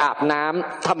นี้ไปอาบน้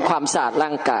ำทำความสะอาดร่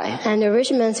างกาย And the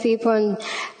rich man's people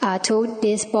took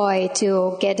this boy to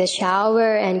get a shower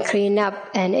and clean up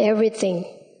and everything.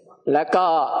 แล้วก็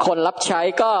คนรับใช้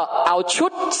ก็เอาชุ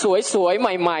ดสวยๆใ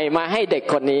หม่ๆมาให้เด็ก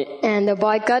คนนี้ And the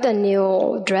boy got a new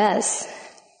dress.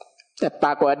 แต่ปร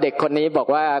ากฏว่าเด็กคนนี้บอก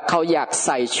ว่าเขาอยากใ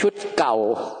ส่ชุดเก่า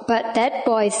But that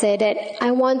boy said that I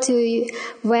want to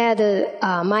wear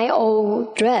my old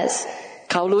dress.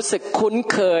 เขารู้สึกคุ้น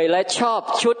เคยและชอบ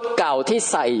ชุดเก่าที่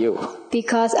ใส่อยู่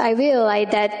Because I really like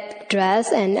that dress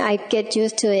and I get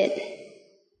used to it.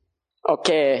 โอเค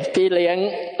พี่เลี้ยง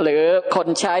หรือคน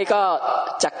ใช้ก็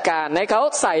จัดการให้เขา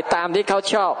ใส่ตามที่เขา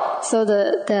ชอบ So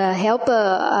the helper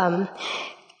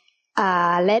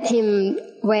let him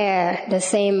wear the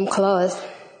same clothes.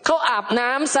 เขาอาบน้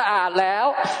ำสะอาดแล้ว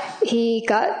He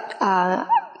got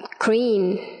clean.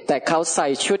 แต่เขาใส่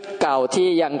ชุดเก่าที่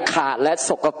ยังขาดและส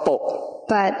กปรก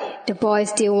But the boy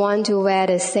still want to wear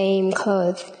the same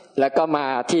clothes. แล้วก็มา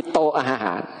ที่โต๊ะอาห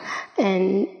าร And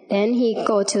then he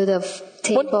go to the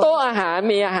บนโต๊ะ table. อาหาร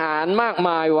มีอาหารมากม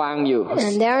ายวางอยู่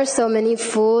And there are so many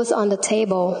foods on the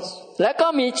table. แล้วก็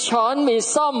มีช้อนมี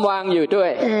ส้อมวางอยู่ด้ว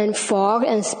ย And fork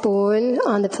and spoon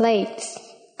on the plates.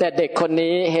 แต่เด็กคน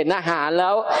นี้เห็นอาหารแล้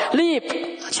วรีบ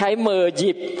ใช้มือห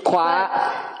ยิบคว้า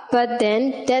But then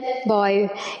that boy,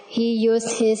 he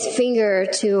used his finger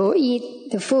to eat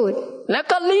the food. แล้ว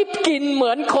ก็รีบกินเห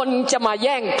มือนคนจะมาแ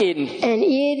ย่งกิน And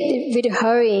eat with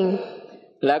hurrying.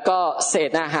 แล้วก็เศ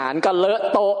ษอาหารก็เลอะ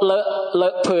โต๊ะเลอ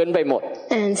ะพื้นไปหมด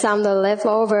And some of the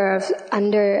leftovers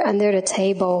under the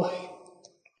table.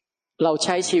 เราใ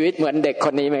ช้ชีวิตเหมือนเด็กค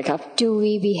นนี้ไหมครับ Do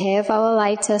we behave our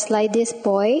life just like this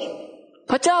boy?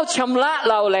 พระเจ้าชำระ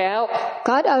เราแล้ว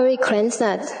God already cleansed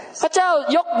us. พระเจ้า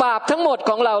ยกบาปทั้งหมด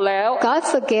ของเราแล้ว God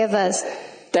forgave us.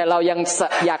 แต่เรายัง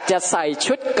อยากจะใส่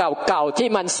ชุดเก่าๆที่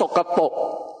มันสกปรก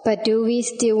But do we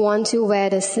still want to wear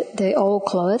the old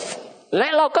clothes? และ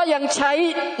เราก็ยังใช้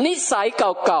นิสัยเ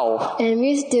ก่า And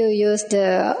we still use the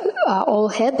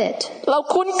old habit. ๆเรา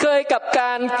คุ้นเคยกับก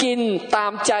ารกินตา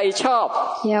มใจชอบ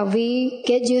Yeah, we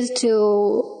get used to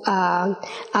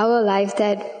our life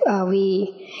that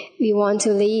we want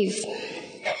to live.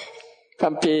 คั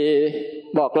มภีร์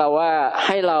บอกเราว่าใ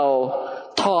ห้เรา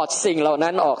ถอดสิ่งเหล่า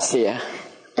นั้นออกเสีย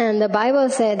And the Bible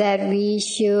said that we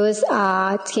should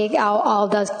take out all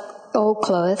the old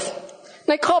clothes.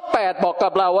 ในข้อ8บอกกั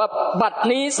บเราว่าบัด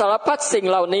นี้สารพัดสิ่ง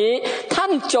เหล่านี้ท่า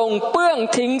นจงเปื้อง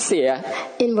ทิ้งเสีย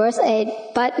In verse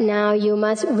 8, but now you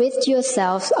must rid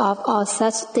yourselves of all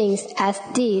such things as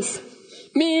these.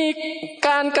 มีก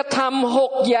ารกระทำ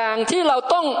6อย่างที่เรา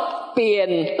ต้องเปลี่ยน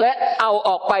และเอาอ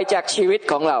อกไปจากชีวิต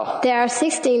ของเรา There are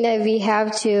 6 things that we have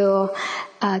to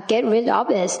get rid of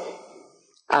it.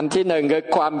 อันที่1คือ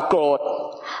ความโกรธ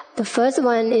The first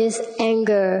one is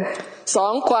anger.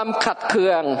 2ความขัดเคื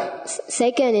อง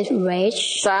Second is rage.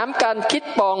 3การคิด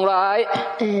ปองร้าย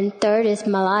And third is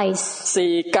malice.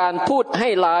 4การพูดให้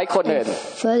ร้ายคนอื่น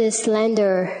Fourth is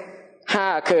slander.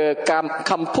 5คือ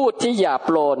คำพูดที่หยาบ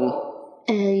โลน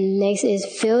And next is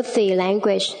filthy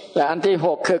language. และอันที่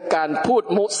6คือการพูด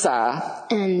มุสา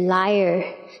And liar.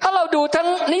 ถ้าเราดูทั้ง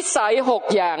นิสัย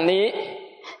6อย่างนี้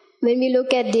When we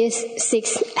look at these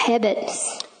 6 habits,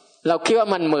 เราคิดว่า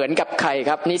มันเหมือนกับใคร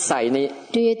ครับนิสัยนี้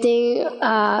do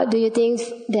you think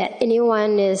that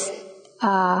anyone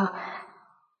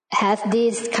has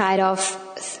this kind of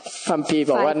คัมภีร์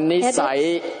บอกว่านิสัย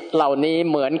เหล่านี้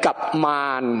เหมือนกับม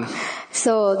าร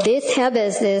So this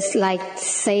habit is like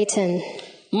Satan.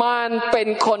 มารเป็น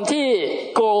คนที่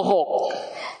โกหก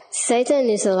Satan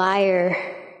is a liar.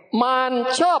 มาร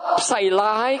ชอบใส่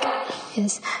ร้าย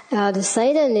Yes, the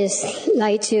Satan is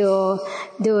like to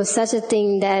do such a thing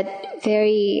that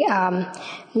very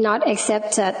not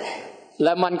accepted. แล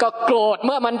ะมันก็โกรธเ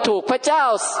มื่อมันถูกพระเจ้า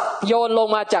โยนลง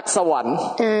มาจากสวรรค์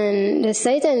And the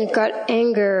Satan got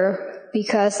anger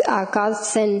because God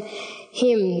sent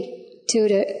him to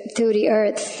the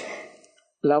earth.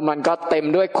 แล้วมันก็เต็ม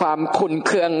ด้วยความขุ่นเ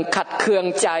คืองขัดเคือง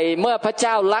ใจเมื่อพระเ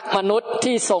จ้ารักมนุษย์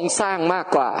ที่ทรงสร้างมาก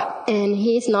กว่า And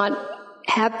he's not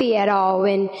happy at all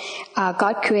when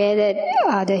God created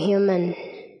the human.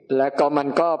 แล้วก็มัน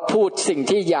ก็พูดสิ่ง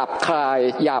ที่หยาบคาย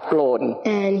หยาบโลน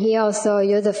And he also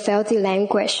used a filthy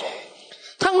language.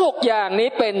 ทั้ง6อย่างนี้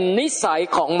เป็นนิสัย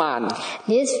ของมาร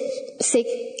These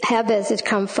 6 habits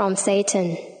come from Satan.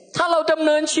 ถ้าเราดำเ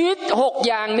นินชีวิต6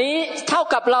อย่างนี้เท่า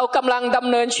กับเรากำลังดำ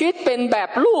เนินชีวิตเป็นแบบ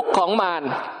ลูกของมาร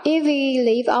If we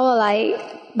live our life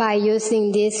by using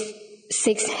these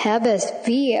 6 habits,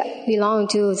 we belong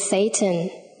to Satan.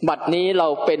 บัดนี้เรา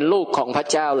เป็นลูกของพระ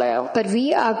เจ้าแล้ว But we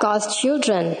are God's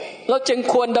children. เราจึง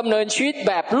ควรดำเนินชีวิต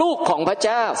แบบลูกของพระเ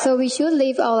จ้า So we should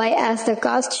live our life as the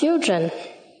God's children.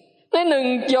 ใน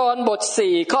1 ยอห์นบท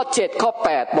 4 ข้อ 7 ข้อ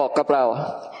 8 บอกกับเรา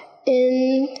In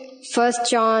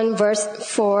 1 John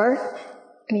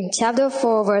chapter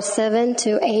 4 verse 7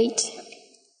 to 8.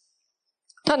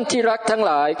 ท่านที่รักทั้งห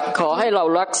ลายขอให้เรา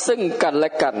รักซึ่งกันแล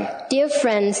ะกัน Dear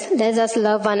friends, let us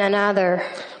love one another.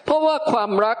 เพราะว่าควา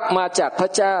มรักมาจากพร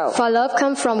ะเจ้า For love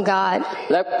comes from God.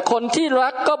 และคนที่รั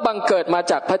กก็บังเกิดมา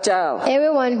จากพระเจ้า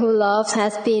Everyone who loves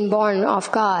has been born of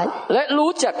God. และ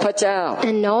รู้จักพระเจ้า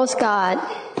And knows God.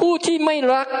 ผู้ที่ไม่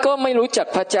รักก็ไม่รู้จัก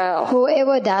พระเจ้า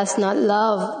Whoever does not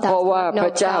love เพราะ does ว่า not พ know ร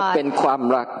ะเจ้าเป็น God. ความ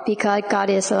รัก Because God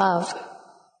is love.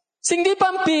 สิ่งที่พร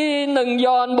ะคัมภีร์1 ย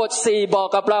อห์นบท 4 บอก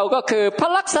กับเราก็คือพระ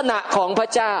ลักษณะของพระ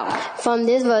เจ้า From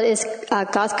this verse is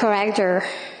God's character.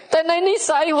 แต่ในนิ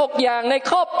สัย6อย่างใน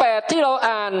ข้อ 8 ที่เรา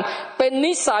อ่านเป็น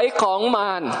นิสัยของม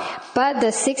าร But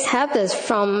the 6 habits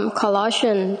from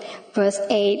Colossians verse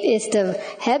 8 is the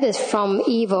habits from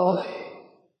evil.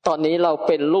 ตอนนี้เราเ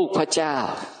ป็นลูกพระเจ้า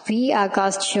We are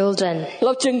God's children. เร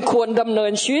าจึงควรดำเนิ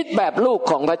นชีวิตแบบลูก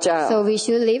ของพระเจ้า So we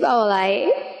should live our life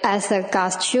as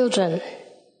God's children.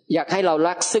 อยากให้เรา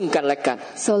รักซึ่งกันและกัน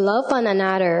So love one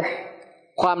another.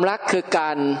 ความรักคือกา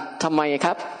รทำไมค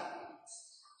รับ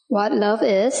What love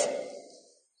is?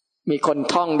 มีคน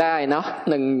ท่องได้เนาะ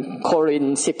1 โคริน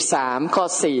ธ์ 13 ข้อ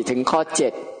 4 ถึงข้อ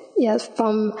 7 Yes,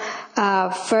 from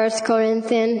 1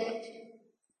 Corinthians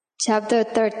chapter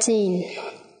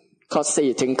 13. ข้อ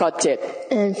 4 ถึงข้อ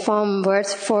 7 And from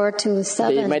verse 4 to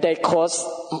ดีไม่ 7. ได้โค้ช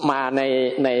มา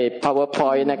ใน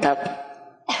PowerPoint นะครับ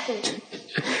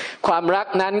ความรัก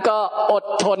นั้นก็อด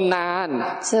ทนนาน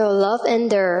So love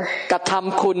endure. กระท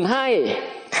ำคุณให้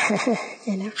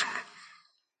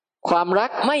ความรั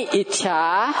กไม่อิจฉา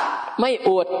ไม่อ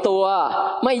วดตัว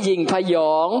ไม่หยิ่งพย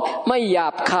องไม่หยา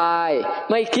บคาย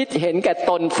ไม่คิดเห็นแก่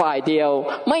ตนฝ่ายเดียว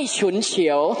ไม่ฉุนเฉี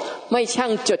ยวไม่ช่า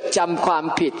งจดจำความ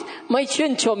ผิดไม่ชื่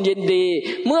นชมยินดี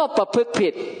เมื่อประพฤติ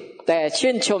ผิดแต่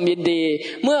ชื่นชมยินดี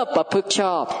เมื่อประพฤติช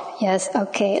อบ Yes,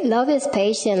 okay. Love is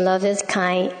patient, love is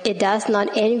kind. It does not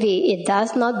envy, it does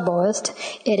not boast,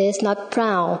 it is not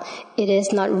proud, it is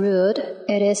not rude,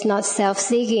 it is not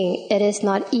self-seeking, it is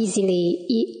not easily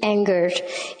angered.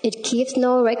 It keeps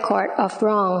no record of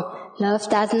wrong. Love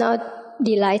does not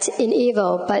delight in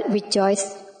evil, but rejoice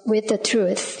with the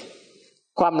truth.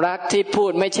 ความรักที่พู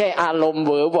ดไม่ใช่อารมณ์ห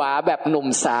วือหวาแบบหนุ่ม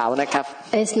สาวนะครับ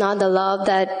It's not the love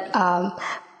that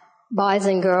boys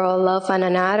and girls love one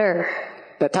another.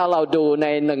 แต่ถ้าเราดูใน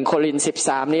1 โครินธ์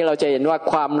 13 นี้เราจะเห็นว่า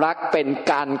ความรักเป็น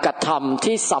การกระทำ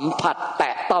ที่สัมผัสแต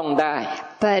ะต้องได้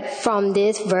But from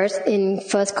this verse in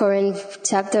 1 Corinthians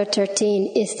chapter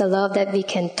 13 is the love that we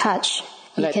can touch.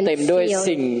 และเต็มด้วย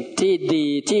สิ่งที่ดี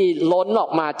ที่ล้นออ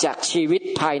กมาจากชีวิต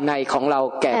ภายในของเรา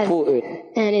แก่ผู้อื่น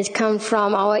And it comes from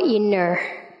our inner.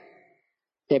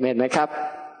 เห็นไหมครับ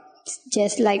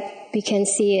Just like we can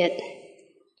see it.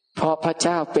 เพราะพระเ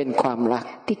จ้าเป็นความรัก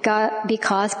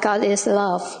Because God is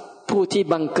love. ผู้ที่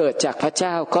บังเกิดจากพระเ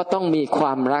จ้าก็ต้องมีคว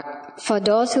ามรัก For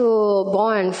those who are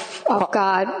born of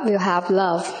God will have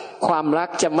love. ความรัก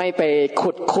จะไม่ไป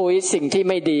ขุดคุยสิ่งที่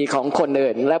ไม่ดีของคน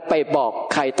อื่นและไปบอก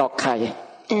ใครต่อใคร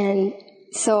And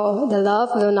so the love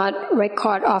will not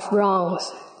record of wrongs.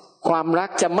 ความรัก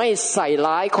จะไม่ใส่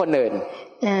ร้ายคนอื่น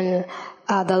And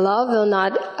the love will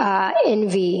not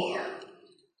envy.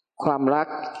 ความรัก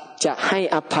จะให้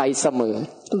อภัยเสมอ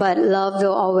But love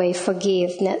will always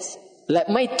forgiveness. และ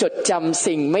ไม่จดจำ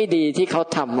สิ่งไม่ดีที่เขา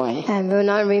ทำไว้ And will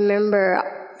not remember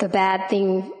the bad thing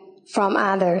from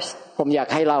others. ผมอยาก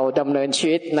ให้เราดำเนินชี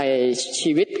วิตใน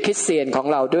ชีวิตคริสเตียนของ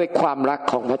เราด้วยความรัก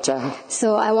ของพระเจ้า So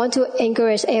I want to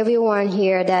encourage everyone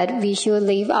here that we should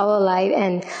live our life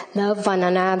and love one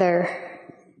another.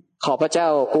 ขอพระเจ้า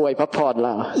อวยพระพรเร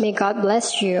า May God bless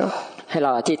you. ให้เร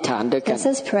าอธิษฐานด้วยกัน Let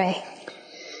us pray.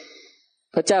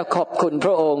 พระเจ้าขอบคุณพ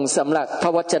ระองค์สำหรับพร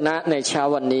ะวจนะในเช้า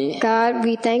วันนี้ God,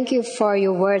 we thank you for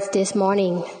your words this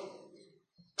morning.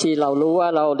 ที่เรารู้ว่า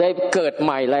เราได้เกิดใ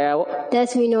หม่แล้ว That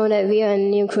we know that we are a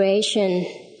new creation.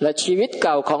 และชีวิตเ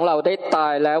ก่าของเราได้ตา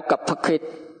ยแล้วกับพระคริสต์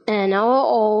And our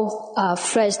old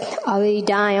flesh already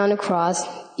died on the cross.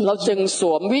 เราจึงส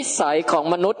วมวิสัยของ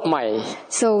มนุษย์ใหม่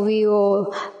So we will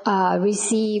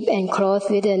receive and clothe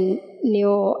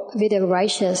with the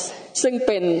righteous. ซึ่งเ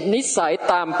ป็นนิสัย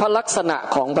ตามพระลักษณะ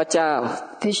ของพระเจ้า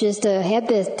Which is the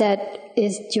habit that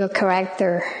is your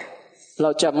character. เร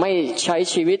าจะไม่ใช้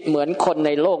ชีวิตเหมือนคนใ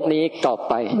นโลกนี้ต่อ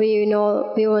ไป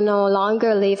We will no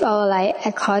longer live our life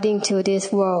according to this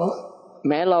world.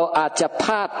 แม้เราอาจจะพ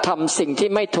ลาดทำสิ่งที่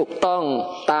ไม่ถูกต้อง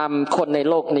ตามคนใน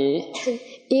โลกนี้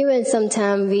Even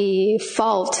sometimes we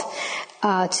fault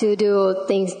to do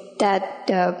things that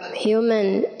the human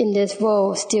in this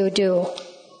world still do.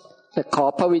 แต่ขอ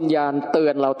พระวิญญาณเตื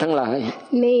อนเราทั้งหลาย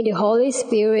May the Holy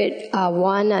Spirit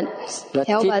warn us,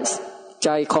 help us. ใจ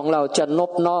ของเราจะนอ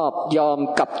บน้อมยอม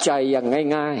กลับใจอย่าง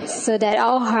ง่ายๆ So that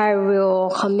our heart will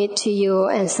commit to you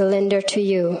and surrender to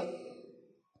you.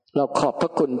 เราขอบพร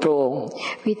ะคุณพระองค์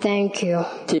We thank you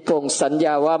ที่พระองค์สัญญ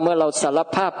าว่าเมื่อเราสาร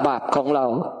ภาพบาปของเรา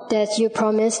that you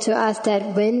promised to us that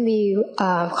when we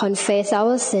confess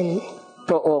our sin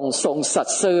พระองค์ทรงสัต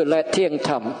ย์ซื่อและเที่ยงธ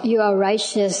รรม you are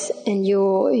righteous and you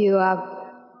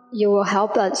will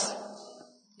help us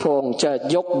พระองค์จะ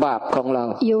ยกบาปของเรา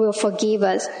you will forgive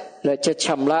us และจะช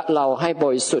ำระเราให้บ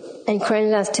ริสุทธิ์ and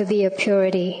cleanse us to be a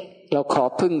purity เราขอ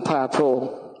พึ่งพาพระองค์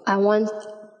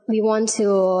We want to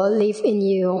live in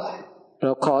you เร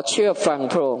าขอเชื่อฟัง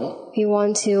พระองค์ We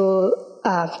want to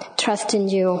trust in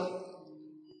you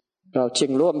เราจึ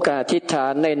งร่วมกันอธิษฐา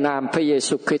นในนามพระเย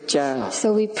ซูคริสต์เจ้า So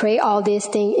we pray all these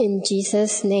things in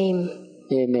Jesus' name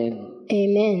Amen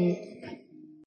Amen